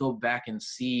 let's go back and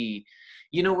see,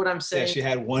 you know what I'm saying? Yeah, she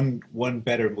had one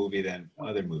better movie than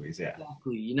other movies. Yeah,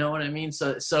 exactly. You know what I mean?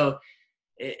 So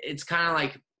it's kind of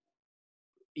like,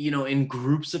 you know, in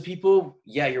groups of people,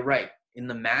 yeah, you're right. In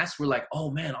the mass, we're like, oh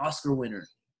man, Oscar winner,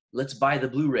 let's buy the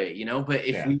Blu-ray, you know. But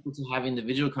if we were to have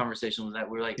individual conversations with that,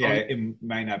 we're like, it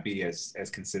might not be as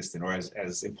consistent or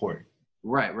as important.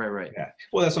 Right. Yeah.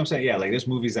 Well, that's what I'm saying. Yeah, like there's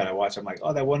movies that I watch, I'm like,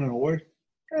 oh, that won an award,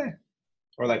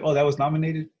 or like, oh, that was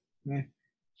nominated.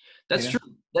 That's true.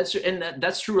 That's true, and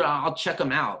that's true. I'll check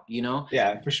them out, you know.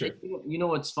 Yeah, for sure. You know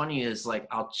what's funny is like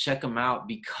I'll check them out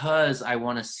because I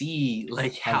want to see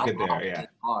like how good they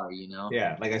are, you know.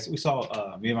 Yeah, like we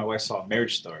saw. Me and my wife saw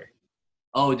Marriage Story.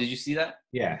 Oh, did you see that?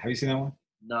 Yeah, have you seen that one?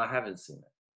 No, I haven't seen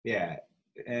it. Yeah,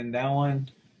 and that one,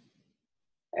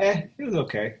 it was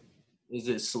okay. Is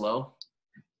it slow?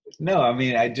 No, I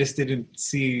mean I just didn't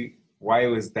see why it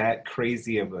was that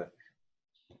crazy of a.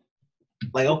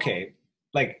 Like okay,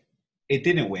 like. It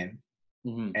didn't win,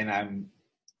 and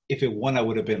if it won, I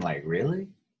would have been like, really?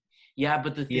 Yeah,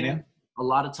 but the thing, you know? A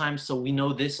lot of times, so we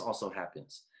know this also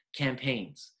happens.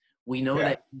 Campaigns. We know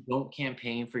that if you don't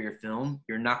campaign for your film,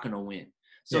 you're not going to win.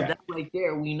 So that right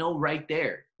there, we know right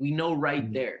there. We know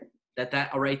right there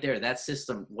that right there, that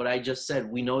system, what I just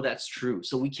said, we know that's true.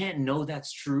 So we can't know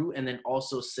that's true and then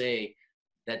also say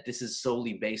that this is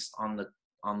solely based on the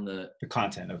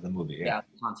content of the movie. Yeah,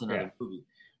 the content of the movie.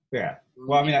 Yeah.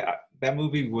 Well, I mean, that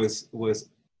movie was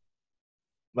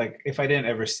like, if I didn't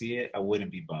ever see it, I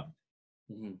wouldn't be bummed.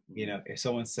 You know, if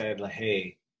someone said like,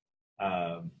 hey,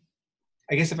 I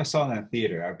guess if I saw it in a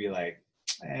theater, I'd be like,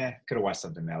 could have watched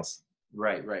something else.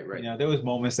 Right, right, You right. know, there was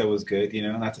moments that was good. You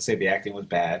know, not to say the acting was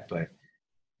bad, but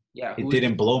Yeah, it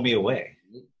didn't blow me away,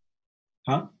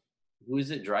 huh? who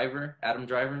is it? Driver, Adam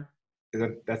Driver,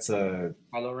 That's a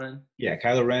Kylo Ren. yeah,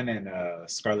 Kylo Ren and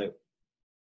Scarlett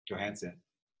Johansson.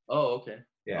 Oh, okay.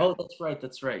 Yeah, Oh, that's right.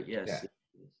 That's right. Yes. yeah, Yes,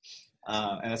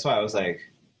 yes. and that's why I was like,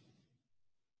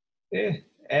 eh,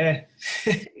 eh,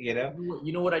 you know,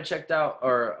 You know what I checked out,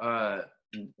 or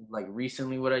like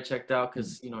recently what I checked out, mm,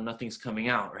 because nothing's coming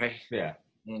out, right? yeah,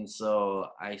 And so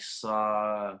I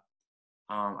saw,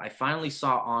 I finally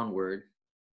saw Onward.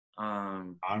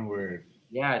 Um, Onward.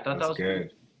 yeah, I thought that That's was pretty.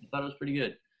 good. I thought it was pretty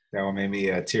good. That one made me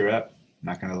tear up.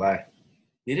 Not gonna lie.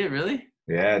 Did it really?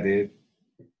 Yeah, dude.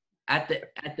 At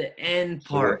the end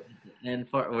So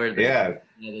that, part, where yeah,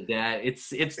 the dad, it's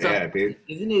tough, yeah, dude.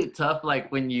 isn't it tough?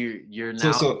 Like when you're So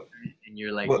now so and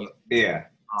you're like well, yeah.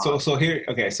 oh, So here,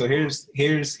 okay. So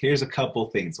here's a couple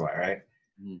things why, right?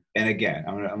 mm, And again,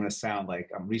 I'm gonna sound like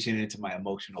I'm reaching into my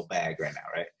emotional bag right now,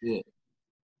 right? yeah,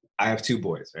 I have two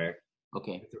boys, right?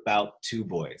 okay, It's about two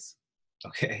boys,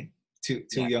 okay? Two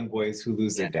yeah, young boys who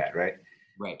lose yeah, their dad, right?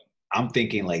 right, I'm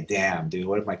thinking like, damn, dude,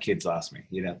 what if my kids lost me?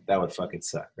 You know, that would fucking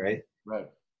suck, right? right,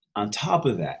 On top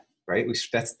of that, right? Which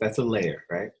that's a layer,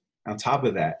 right? On top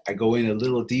of that, I go in a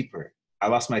little deeper. I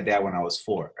lost my dad when I was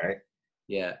 4, right?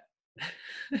 yeah.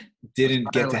 That's Didn't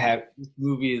why, get to like, have. this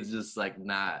movie is just like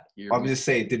not your I'm movie. just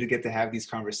saying, didn't get to have these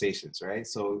conversations, right?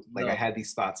 So like, I No, had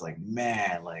these thoughts, like,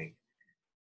 man, like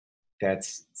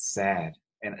that's sad.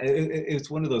 And it's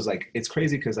one of those like, it's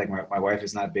crazy because like my wife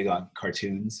is not big on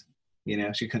cartoons. You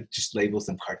know, she just labels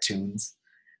them cartoons,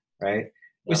 right? yeah,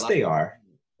 Which they are.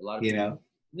 a lot of You people, know,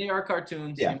 they are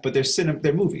cartoons. yeah, but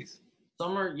they're movies.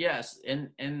 Some are, yes, and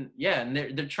yeah, and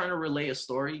they're trying to relay a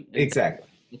story, and Exactly.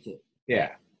 that's it. Yeah.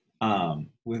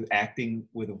 With acting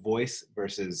with a voice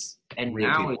versus And real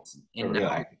now people it's or and real now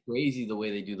it's acting. crazy the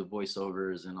way they do the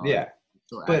voiceovers and all that. Yeah.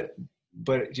 So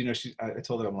But you know, I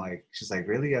told her, I'm like, she's like,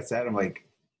 really? That's that?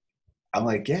 I'm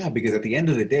like, yeah, because at the end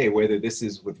of the day, whether this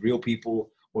is with real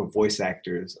people or voice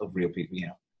actors of real people, you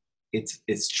know,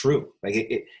 it's true.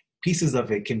 Like pieces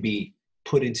of it can be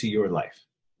put into your life.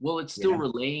 well, it's You still know?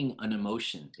 relaying an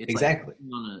emotion. It's like Exactly.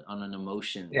 on an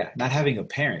emotion. Yeah. Not having a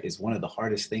parent is one of the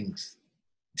hardest things,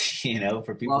 you know,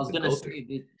 for Well, I people was to gonna go through. say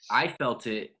that I felt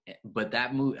it, but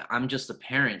that movie, I'm just a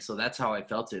parent, so that's how I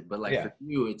felt it. But like Yeah. for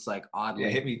you, it's like Yeah.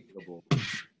 oddly Hit me. relatable.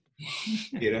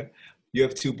 You know, you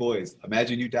have two boys.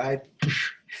 Imagine you died.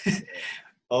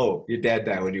 Oh, your dad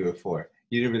died when you were 4.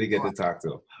 You didn't really get to talk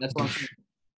to That's what I'm him.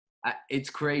 saying. It's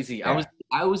crazy. I was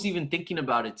Yeah. I was even thinking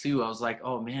about it too. I was like,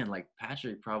 oh man, like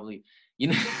Patrick probably, you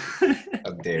know,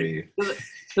 How dare you?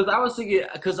 because I was thinking,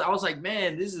 because I was like,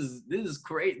 man, this is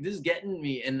great. This is getting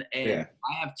me, and Yeah.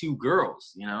 I have 2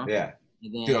 girls, Yeah. and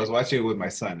Dude, I then was watching it with my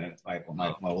son, and oh,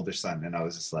 my older son, and I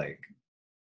was just like,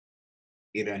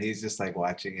 you know, and he's just like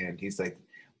watching it, and he's like,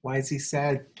 "Why is he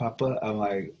sad, Papa?" I'm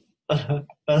like,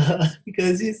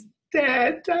 because his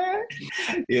dad died.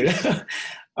 You know,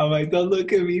 I'm like, "Don't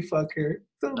look at me, fucker.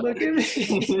 Don't look at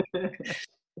me."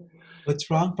 What's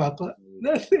wrong, Papa?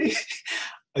 Nothing.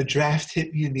 A draft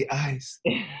hit me in the eyes.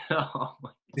 oh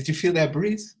my Did you feel that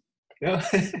breeze? No.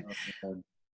 God.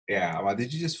 Yeah. Well,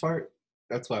 did you just fart?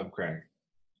 That's why I'm crying.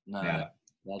 No, Yeah.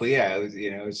 But that's yeah, it was.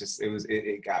 You know,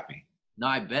 it got me. no.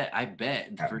 I bet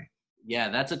Got me. yeah,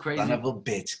 that's a Son crazy. of a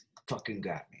bitch, fucking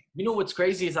got me. You know what's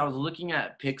crazy is I was looking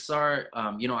at Pixar.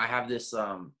 I have this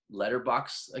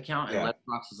Letterbox account, and Yeah.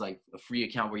 Letterbox is like a free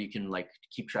account where you can like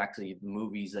keep track of the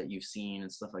movies that you've seen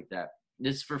and stuff like that.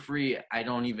 This for free. I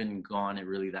don't even go on it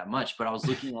really that much, but I was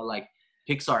looking at like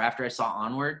Pixar after I saw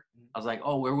Onward. I was like,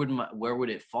 oh, where would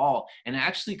it fall? And it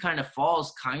actually kind of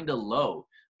falls kind of low,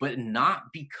 but not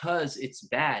because it's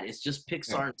bad. It's just Yeah.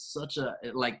 Pixar is such a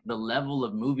like the level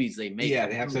of movies they make. Yeah, I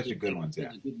they have feel such like a good they make ones.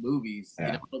 Yeah. such good movies. You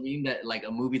Yeah. know what I mean? That like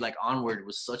a movie like Onward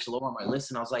was such low on my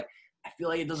list, and I was like, I feel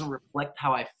like it doesn't reflect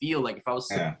how I feel. Like if I was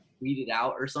to Yeah. tweet it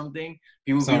out or something,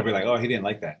 people would be Someone like, would be like, "Oh, he didn't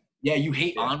like that." yeah, you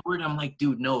hate Yeah. Onward. I'm like,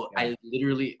 dude, no, Yeah.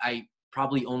 I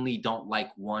probably only don't like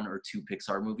 1 or 2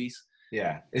 Pixar movies.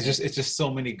 Yeah. It's just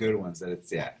so many good ones that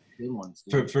it's yeah. Good ones,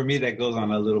 dude. For me, that goes on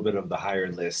a little bit of the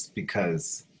higher list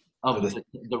because of Of the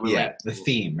the yeah the relatable.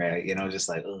 theme, right? You know, just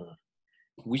like ugh.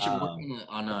 We should work Um,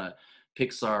 on a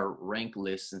Pixar rank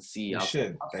list and see. we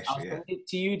should I'll actually, yeah, send it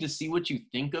to you to see what you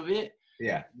think of it.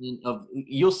 yeah,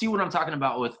 You'll see what I'm talking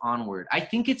about with Onward. I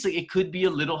think it could be a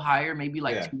little higher, maybe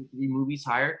like yeah. 2 or 3 movies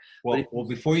higher. But Well,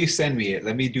 before you send me it,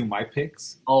 let me do my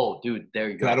picks oh, dude, there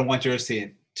you because I go. don't want yours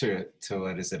to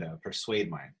what is it? Persuade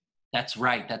mine. That's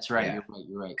right. That's right. Yeah, You're right.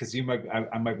 You're right. because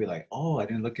I might be like, oh, I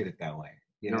didn't look at it that way.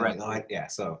 You You're know, right. like, oh, yeah.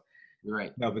 So You're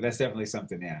right. no, but that's definitely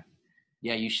something. Yeah,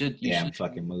 Yeah, you should. You damn should.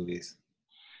 fucking movies.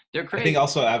 They're I think crazy.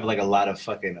 also I have like a lot of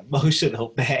fucking emotional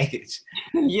baggage.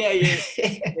 Yeah, yeah.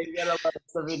 They got a lot of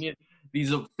stuff in you.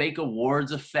 These fake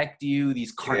awards affect you.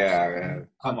 These Yeah, man.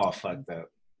 I'm all cartoons. fucked up.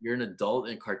 You're an adult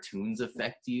and cartoons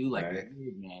affect you. Like Right?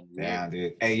 weird, man. Weird. Damn,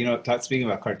 dude. Hey, speaking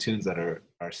about cartoons that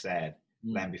are sad,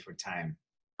 Mm. Land Before Time.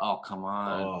 Oh, come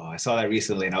on. Oh, I saw that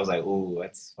recently and I was like, ooh,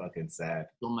 that's fucking sad.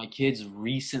 So my kids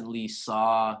recently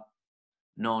saw,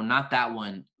 no, not that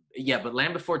one. Yeah, but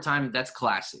Land Before Time, that's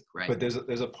classic, right? But there's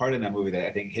a part in that movie that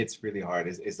I think hits really hard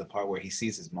is the part where he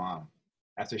sees his mom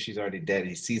after she's already dead. And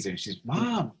he sees her and she's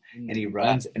mom, and he Yeah.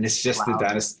 runs and it's just the Wow.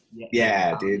 dinosaur. Yeah,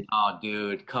 Yeah, dude. oh,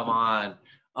 dude, come on.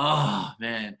 Oh,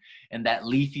 man. And that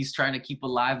leaf he's trying to keep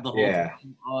alive the whole Yeah,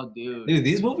 time. Oh, dude. dude.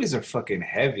 These movies are fucking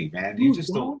heavy, man. You Dude,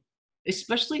 just don't.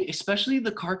 especially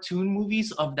the cartoon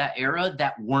movies of that era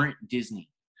that weren't Disney.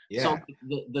 So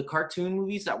Yeah, the cartoon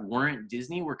movies that weren't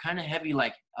Disney were kind of heavy,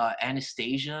 like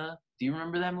Anastasia. Do you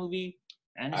remember that movie?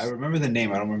 I remember the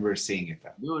name. I don't remember seeing it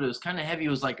though. Dude, it was kind of heavy. It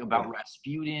was like about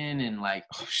Rasputin and like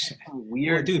Oh shit. Well,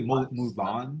 weird. dude,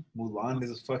 Mulan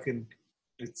is fucking.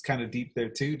 It's kind of deep there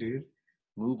too, dude.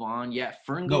 Move on, yeah.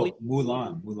 Ferngully. No,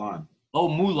 Mulan. Oh,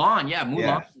 Mulan, yeah, Mulan.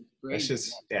 Yeah, is that's great.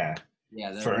 just yeah.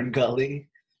 Yeah, Fern Gully.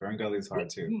 Fern Gully's hard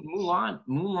too.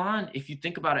 Mulan, if you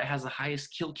think about it, has the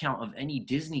highest kill count of any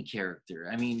Disney character.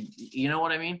 I mean, you know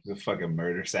what I mean? The fucking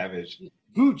murder savage.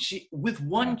 Dude, she with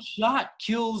one shot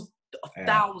kills a Yeah.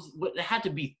 thousand. It had to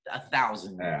be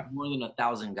 1,000, Yeah. more than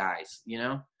 1,000 guys. You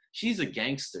know, she's a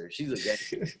gangster. She's a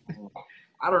gangster.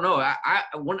 I don't know.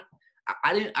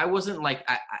 I wasn't like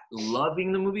I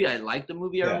loving the movie. I liked the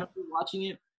movie. I Yeah. remember watching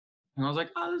it, and I was like,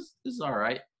 oh, this is all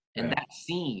right. And Yeah. that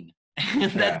scene.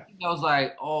 And that I was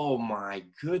like, oh my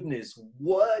goodness,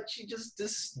 what? She just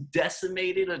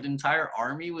decimated an entire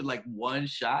army with like one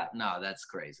shot? No, that's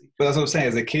crazy. But that's what I'm saying.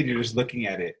 As a kid, you're just looking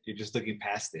at it. You're just looking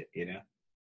past it, you know?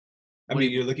 I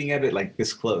mean, you're looking at it like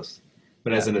this close.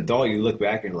 But as an adult, you look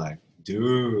back and you're like,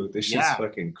 dude, this shit's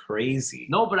fucking crazy.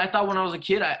 No, but I thought when I was a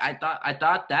kid, I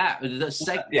thought that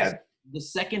the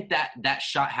second that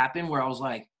shot happened, where I was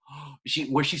like,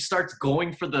 where she starts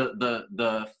going for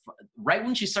the right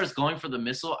when she starts going for the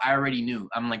missile, I already knew.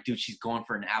 I'm like, dude, she's going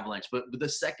for an avalanche. But the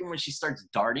second when she starts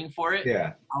darting for it,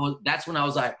 that's when I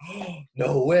was like, oh,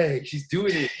 no way, she's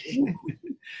doing it. And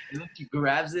then she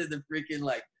grabs it, the freaking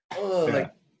like,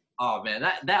 oh man,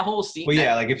 that whole scene. Well,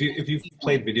 yeah, like if you've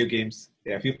played video games,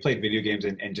 if you've played video games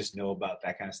and just know about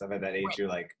that kind of stuff at that age, you're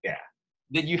like, yeah.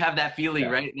 Then you have that feeling,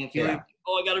 right? That feeling. Yeah.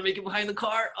 Oh, I gotta make it behind the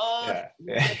car. Oh,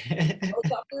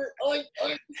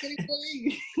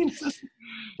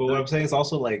 But what I'm saying is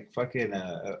also like fucking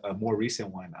a more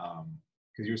recent one,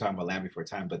 because you were talking about Land Before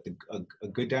Time, but a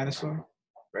Good Dinosaur,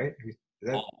 right?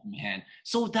 Oh man,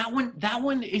 so that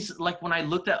one is like, when I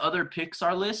looked at other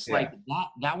Pixar lists, like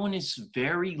that one is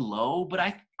very low. But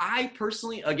I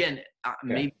personally, again,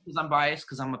 maybe because I'm biased,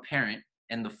 because I'm a parent,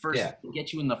 and the first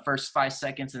get you in the first 5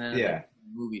 seconds, and then the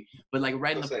movie. But like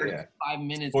right in the first 5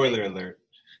 minutes. Spoiler alert.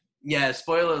 Yeah,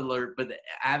 spoiler alert. But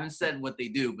I haven't said what they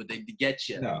do, but they get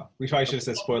you. No, we probably should have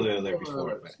said spoiler alert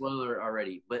before. Spoiler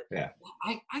already. But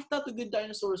I thought The Good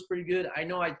Dinosaur was pretty good. I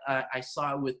know I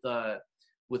saw it with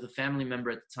a family member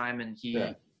at the time, and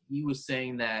he was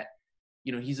saying that,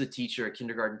 you know, he's a teacher, a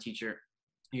kindergarten teacher.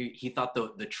 He thought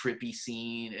the trippy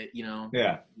scene, you know,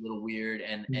 a little weird,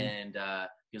 and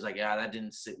he was like, yeah, that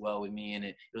didn't sit well with me, and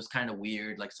it was kind of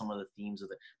weird, like some of the themes of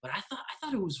it. But I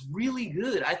thought it was really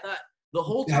good. I thought the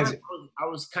whole time I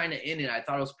was kind of in it. I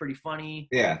thought it was pretty funny.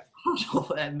 Yeah.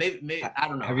 Maybe I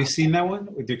don't know. Have you seen that one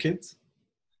with your kids?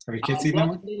 Have your kids seen that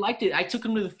one? They liked it. I took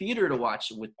them to the theater to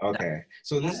watch it with. Okay,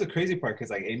 so this is the crazy part, because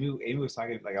like Amy was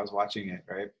talking, like I was watching it,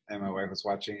 right, and my wife was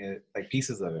watching it, like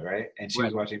pieces of it, right, and she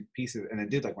was watching pieces, and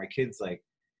then like my kids like,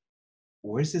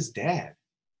 where's his dad?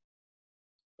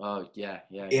 Oh yeah,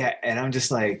 and I'm just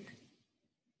like,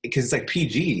 because it's like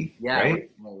PG, right?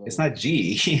 It's not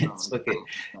G. It's okay.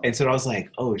 And so I was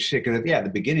like, oh shit, because at the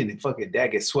beginning, the fucking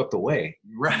dad gets swept away,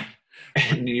 right,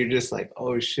 and you're just like,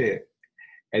 oh shit.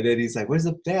 And then he's like, where's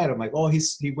the dad? I'm like, oh,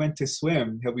 he went to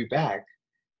swim. He'll be back.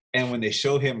 And when they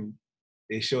show him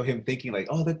thinking like,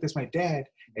 oh, look, that's my dad.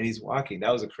 And he's walking.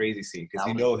 That was a crazy scene, because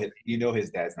you know his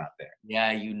dad's not there.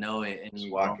 Yeah, you know it. And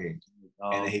he's walking.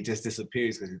 And then he just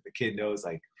disappears, because the kid knows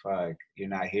like, fuck, you're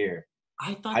not here.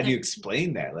 I thought. How do you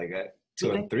explain that like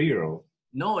to a 3-year-old?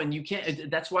 No, and you can't.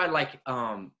 That's why like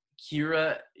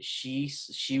Kira, she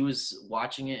was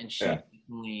watching it, and she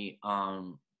definitely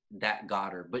that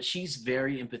got her, but she's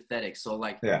very empathetic, so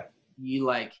like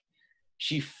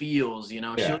she feels, you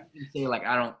know, she'll say like,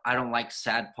 I don't like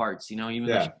sad parts, you know, even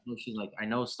though she's like, I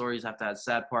know stories have to have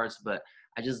sad parts, but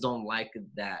I just don't like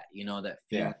that, you know, that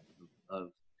feeling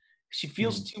of, she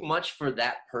feels too much for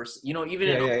that person. You know,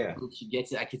 even she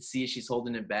gets it. I could see it. She's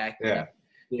holding it back. Yeah.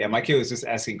 Yeah, my kid was just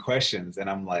asking questions, and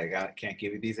I'm like, I can't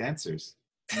give you these answers.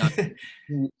 No,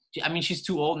 I mean, she's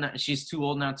too old now. She's too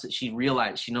old now to. She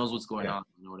realized she knows what's going on.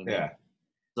 You know what I mean? Yeah.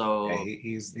 So yeah,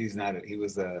 he's not. He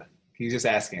was just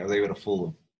asking. I was able to fool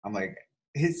him. I'm like,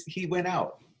 he went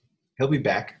out. He'll be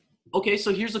back. Okay,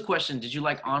 so here's a question: did you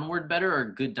like Onward better or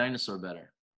Good Dinosaur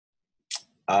better?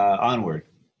 Onward.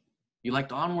 You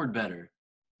liked Onward better.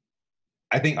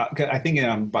 I think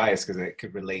I'm biased because it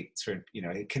could relate to,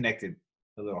 it connected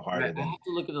a little harder. Right, I have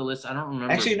to look at the list. I don't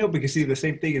remember. Actually, no, because see, the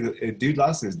same thing is a dude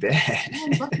lost his dad. No,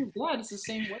 his dad. It's the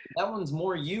same way. That one's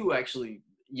more you, actually.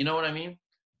 You know what I mean?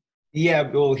 Yeah.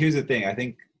 Well, here's the thing. I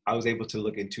think I was able to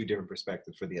look in two different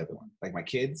perspectives for the other one. Like my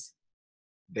kids,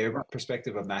 their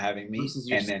perspective of not having me,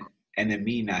 and then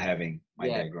me not having my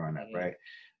dad growing up, right?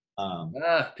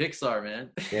 Pixar, man.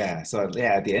 Yeah. So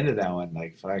at the end of that one,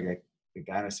 like, fuck, the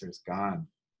dinosaur's gone.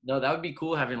 No, that would be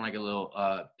cool having like a little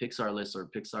Pixar list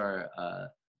or Pixar.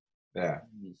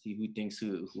 See who thinks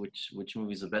which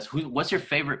movie is the best. What's your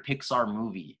favorite Pixar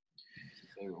movie? What's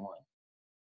your favorite one?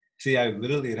 See, I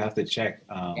literally would have to check.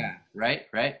 Right,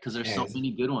 because there's so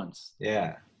many good ones.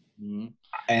 Yeah. Mm-hmm.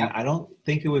 And I don't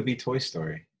think it would be Toy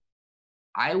Story.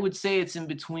 I would say it's in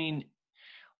between.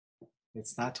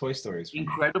 It's not Toy Story.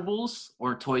 Incredibles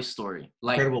or Toy Story?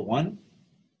 Like Incredible 1?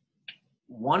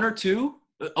 1 or 2?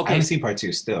 Okay. I haven't seen part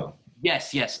 2 still.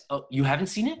 Yes. Oh, you haven't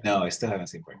seen it? No, I still haven't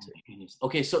seen part 2.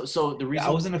 Okay, so the reason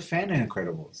I wasn't a fan of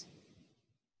Incredibles.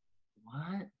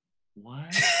 What?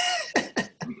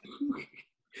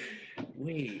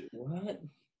 Wait, what?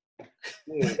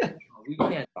 Wait, we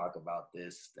can't talk about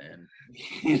this then.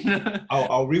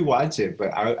 I'll rewatch it,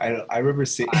 but I remember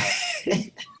seeing.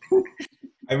 I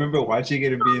remember watching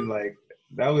it and being like,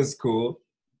 "That was cool."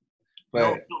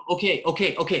 But okay.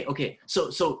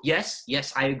 So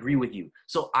yes, I agree with you.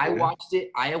 So I watched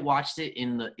it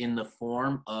in the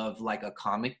form of like a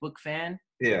comic book fan.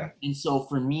 Yeah. And so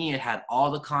for me, it had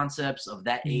all the concepts of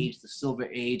that age, the Silver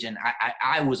Age, and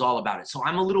I was all about it. So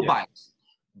I'm a little biased,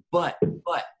 but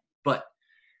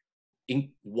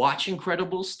watch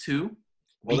Incredibles 2.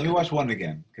 Well, let me watch 1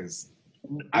 again because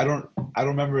I don't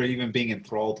remember even being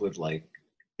enthralled with like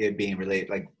it being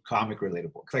related, like comic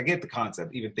relatable. Because I get the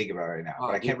concept, even think about it right now,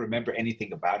 but I can't remember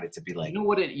anything about it to be like.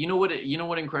 You know what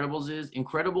Incredibles is?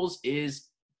 Incredibles is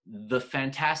the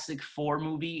Fantastic Four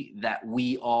movie that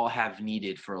we all have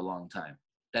needed for a long time.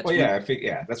 That's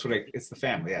that's what it's the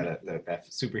family, that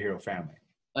superhero family.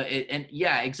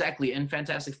 Exactly. And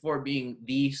Fantastic Four being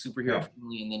the superhero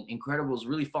family, and then Incredibles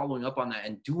really following up on that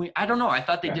and doing. I don't know. I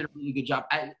thought they did a really good job,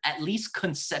 at least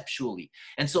conceptually.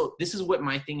 And so this is what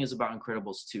my thing is about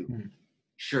Incredibles 2. Mm-hmm.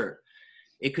 Sure,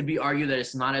 it could be argued that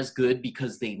it's not as good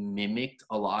because they mimicked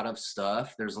a lot of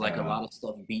stuff. There's like a lot of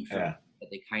stuff beat from that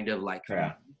they kind of like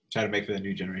try to make for the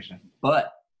new generation.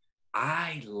 But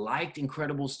I liked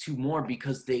Incredibles 2 more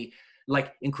because they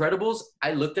like Incredibles.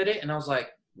 I looked at it and I was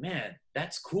like, man,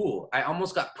 that's cool. I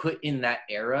almost got put in that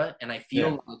era, and I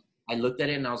feel like I looked at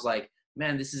it and I was like,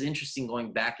 man, this is interesting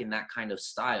going back in that kind of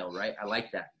style, right? I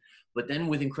like that. But then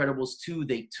with Incredibles 2,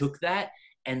 they took that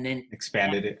and then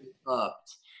expanded it up.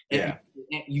 And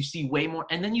you see way more,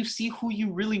 and then you see who you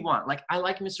really want. Like, I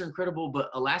like Mr. Incredible, but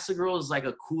Elastigirl is like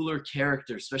a cooler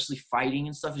character, especially fighting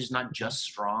and stuff. She's not just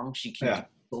strong. She can do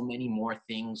so many more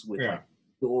things with like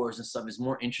doors and stuff. It's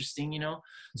more interesting, you know?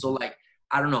 So like,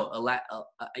 I don't know,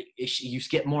 you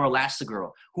get more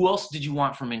Elastigirl. Who else did you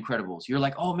want from Incredibles? You're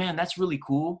like, oh man, that's really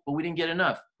cool, but we didn't get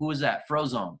enough. Who was that?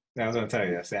 Frozone. I was gonna tell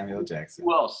you, Samuel Jackson.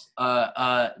 Who else?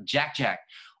 Jack.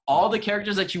 All the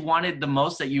characters that you wanted the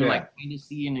most that you like kind of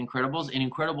see in Incredibles. In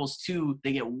Incredibles 2,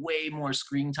 they get way more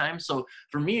screen time. So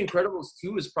for me, Incredibles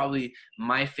 2 is probably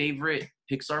my favorite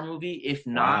Pixar movie. If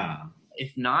not,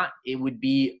 it would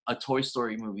be a Toy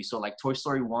Story movie. So like Toy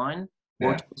Story 1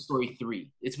 or Toy Story 3.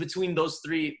 It's between those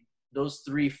three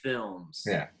films.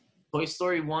 Yeah. Toy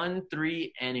Story 1,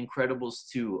 3, and Incredibles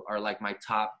 2 are like my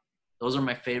top. Those are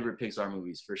my favorite Pixar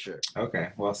movies for sure. Okay.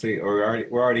 Well, see, we're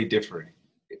already differing.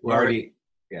 We're already.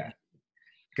 Yeah,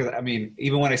 because I mean,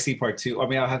 even when I see part 2, I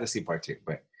mean, I'll have to see part 2,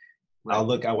 but I'll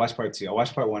watch part 2. I'll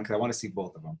watch part 1 because I want to see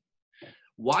both of them.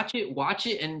 Watch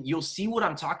it, and you'll see what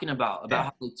I'm talking about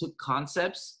how they took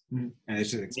concepts and they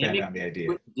just expanded on the idea.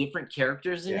 Put different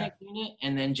characters in it,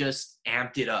 and then just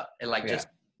amped it up, and just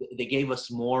they gave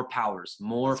us more powers,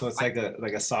 more. So it's like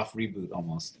a soft reboot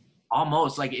almost.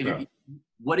 Almost like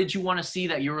what did you want to see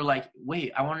that you were like,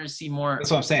 wait, I wanted to see more?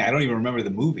 That's what I'm saying. I don't even remember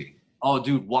the movie. Oh,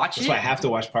 dude, watch That's it. why I have to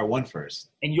watch part 1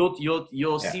 first. And you'll see what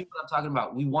I'm talking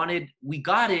about. We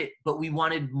got it, but we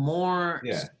wanted more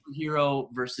superhero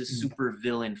versus super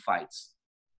villain fights.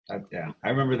 Yeah, I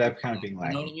remember that kind of being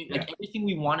lacking. You know what I mean? Like everything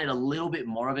we wanted a little bit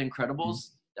more of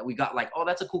Incredibles that we got like, oh,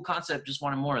 that's a cool concept. Just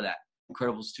wanted more of that.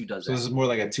 Incredibles 2 does that. So this is more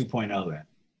like a 2.0 then.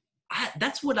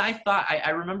 That's what I thought. I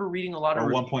remember reading a lot of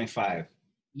 1.5.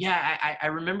 Yeah, I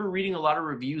remember reading a lot of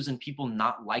reviews and people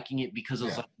not liking it because it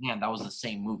was like, man, that was the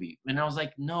same movie. And I was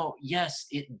like, no, yes,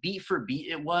 it beat for beat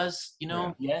it was, you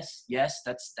know, yes,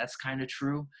 that's kind of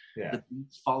true. Yeah. The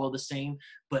beats follow the same.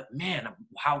 But man,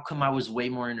 how come I was way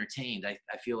more entertained?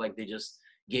 I feel like they just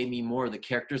gave me more of the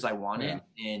characters I wanted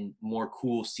and more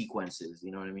cool sequences,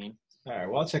 you know what I mean? All right,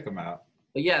 well, I'll check them out.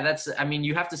 But yeah,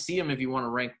 you have to see them if you want to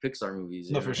rank Pixar movies.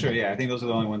 No, for sure. Yeah, I think those are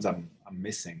the only ones I'm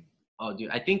missing. Oh,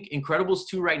 dude, I think Incredibles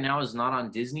 2 right now is not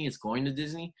on Disney. It's going to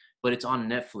Disney, but it's on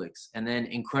Netflix. And then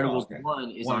Incredibles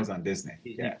 1 is on Disney.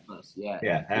 Plus. Yeah.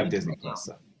 Yeah, I have Disney Plus.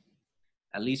 So.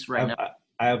 At least now.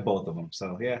 I have both of them,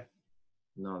 so yeah.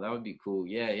 No, that would be cool.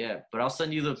 Yeah. But I'll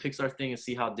send you the Pixar thing and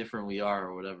see how different we are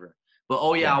or whatever. But,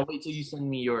 I'll wait till you send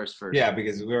me yours first. Yeah,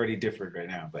 because we already differed right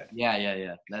now. But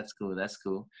Yeah. That's cool.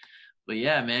 But,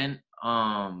 yeah, man.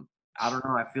 I don't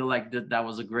know. I feel like that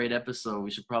was a great episode.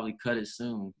 We should probably cut it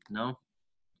soon. No?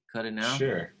 Cut it now?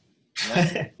 Sure.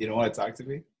 Yeah. You don't want to talk to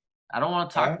me? I don't want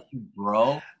to talk to you,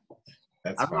 bro.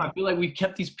 That's I don't know. I feel like we've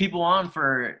kept these people on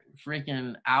for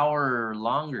freaking hour or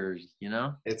longer, you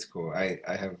know? It's cool. I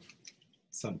have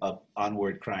some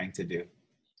onward crying to do.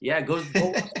 Yeah, go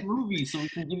watch the movie so we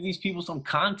can give these people some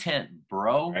content,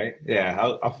 bro. Right? Yeah,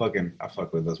 I'll fuck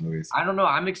with those movies. I don't know.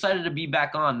 I'm excited to be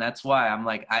back on. That's why I'm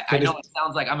like, I know it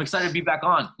sounds like I'm excited to be back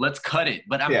on. Let's cut it.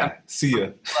 But see ya.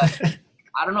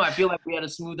 I don't know. I feel like we had a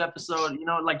smooth episode. You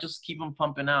know, like just keep them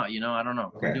pumping out. You know, I don't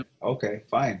know. Okay.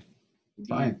 Fine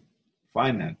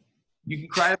then. You can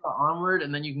cry about Onward,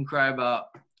 and then you can cry about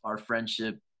our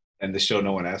friendship and the show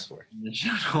no one asked for.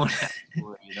 You know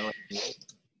what I mean?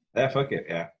 Yeah, fuck it.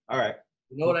 Yeah. All right.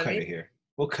 You know what I mean? Cut it here.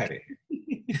 We'll cut it.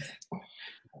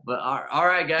 But all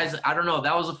right, guys. I don't know.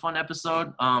 That was a fun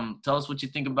episode. Tell us what you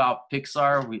think about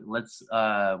Pixar.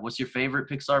 What's your favorite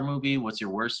Pixar movie? What's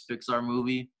your worst Pixar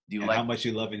movie? Do you like how much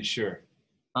you love Insure?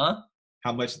 Huh?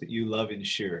 How much that you love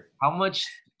Insure? How much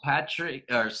Patrick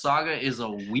or Saga is a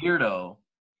weirdo?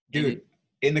 Dude,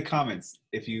 in the comments,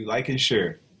 if you like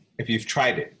Insure, if you've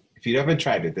tried it, if you haven't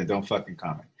tried it, then don't fucking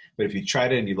comment. But if you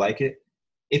tried it and you like it,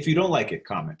 if you don't like it,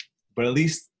 comment. But at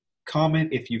least comment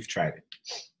if you've tried it.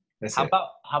 That's it.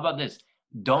 How about this?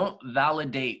 Don't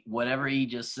validate whatever he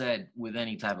just said with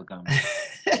any type of comment.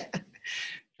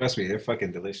 Trust me, they're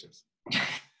fucking delicious.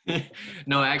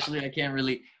 No, actually, I can't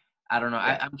really. I don't know.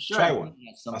 Yeah, I'm sure. Try one.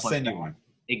 I'll send you one.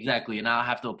 Exactly, and I'll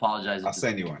have to apologize. I'll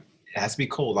send you one. It has to be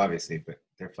cold, obviously, but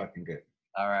they're fucking good.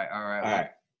 All right.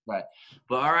 But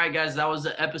all right, guys, that was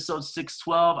episode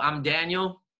 612. I'm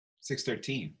Daniel.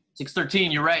 613.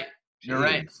 613. You're right. You're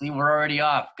right. See, we're already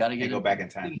off. Gotta go back in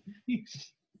time.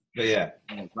 But yeah.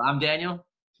 I'm Daniel.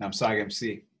 I'm Saga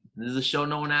MC. This is a show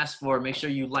no one asked for. Make sure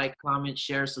you like, comment,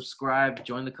 share, subscribe,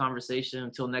 join the conversation.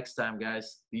 Until next time,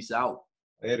 guys. Peace out.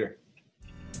 Later.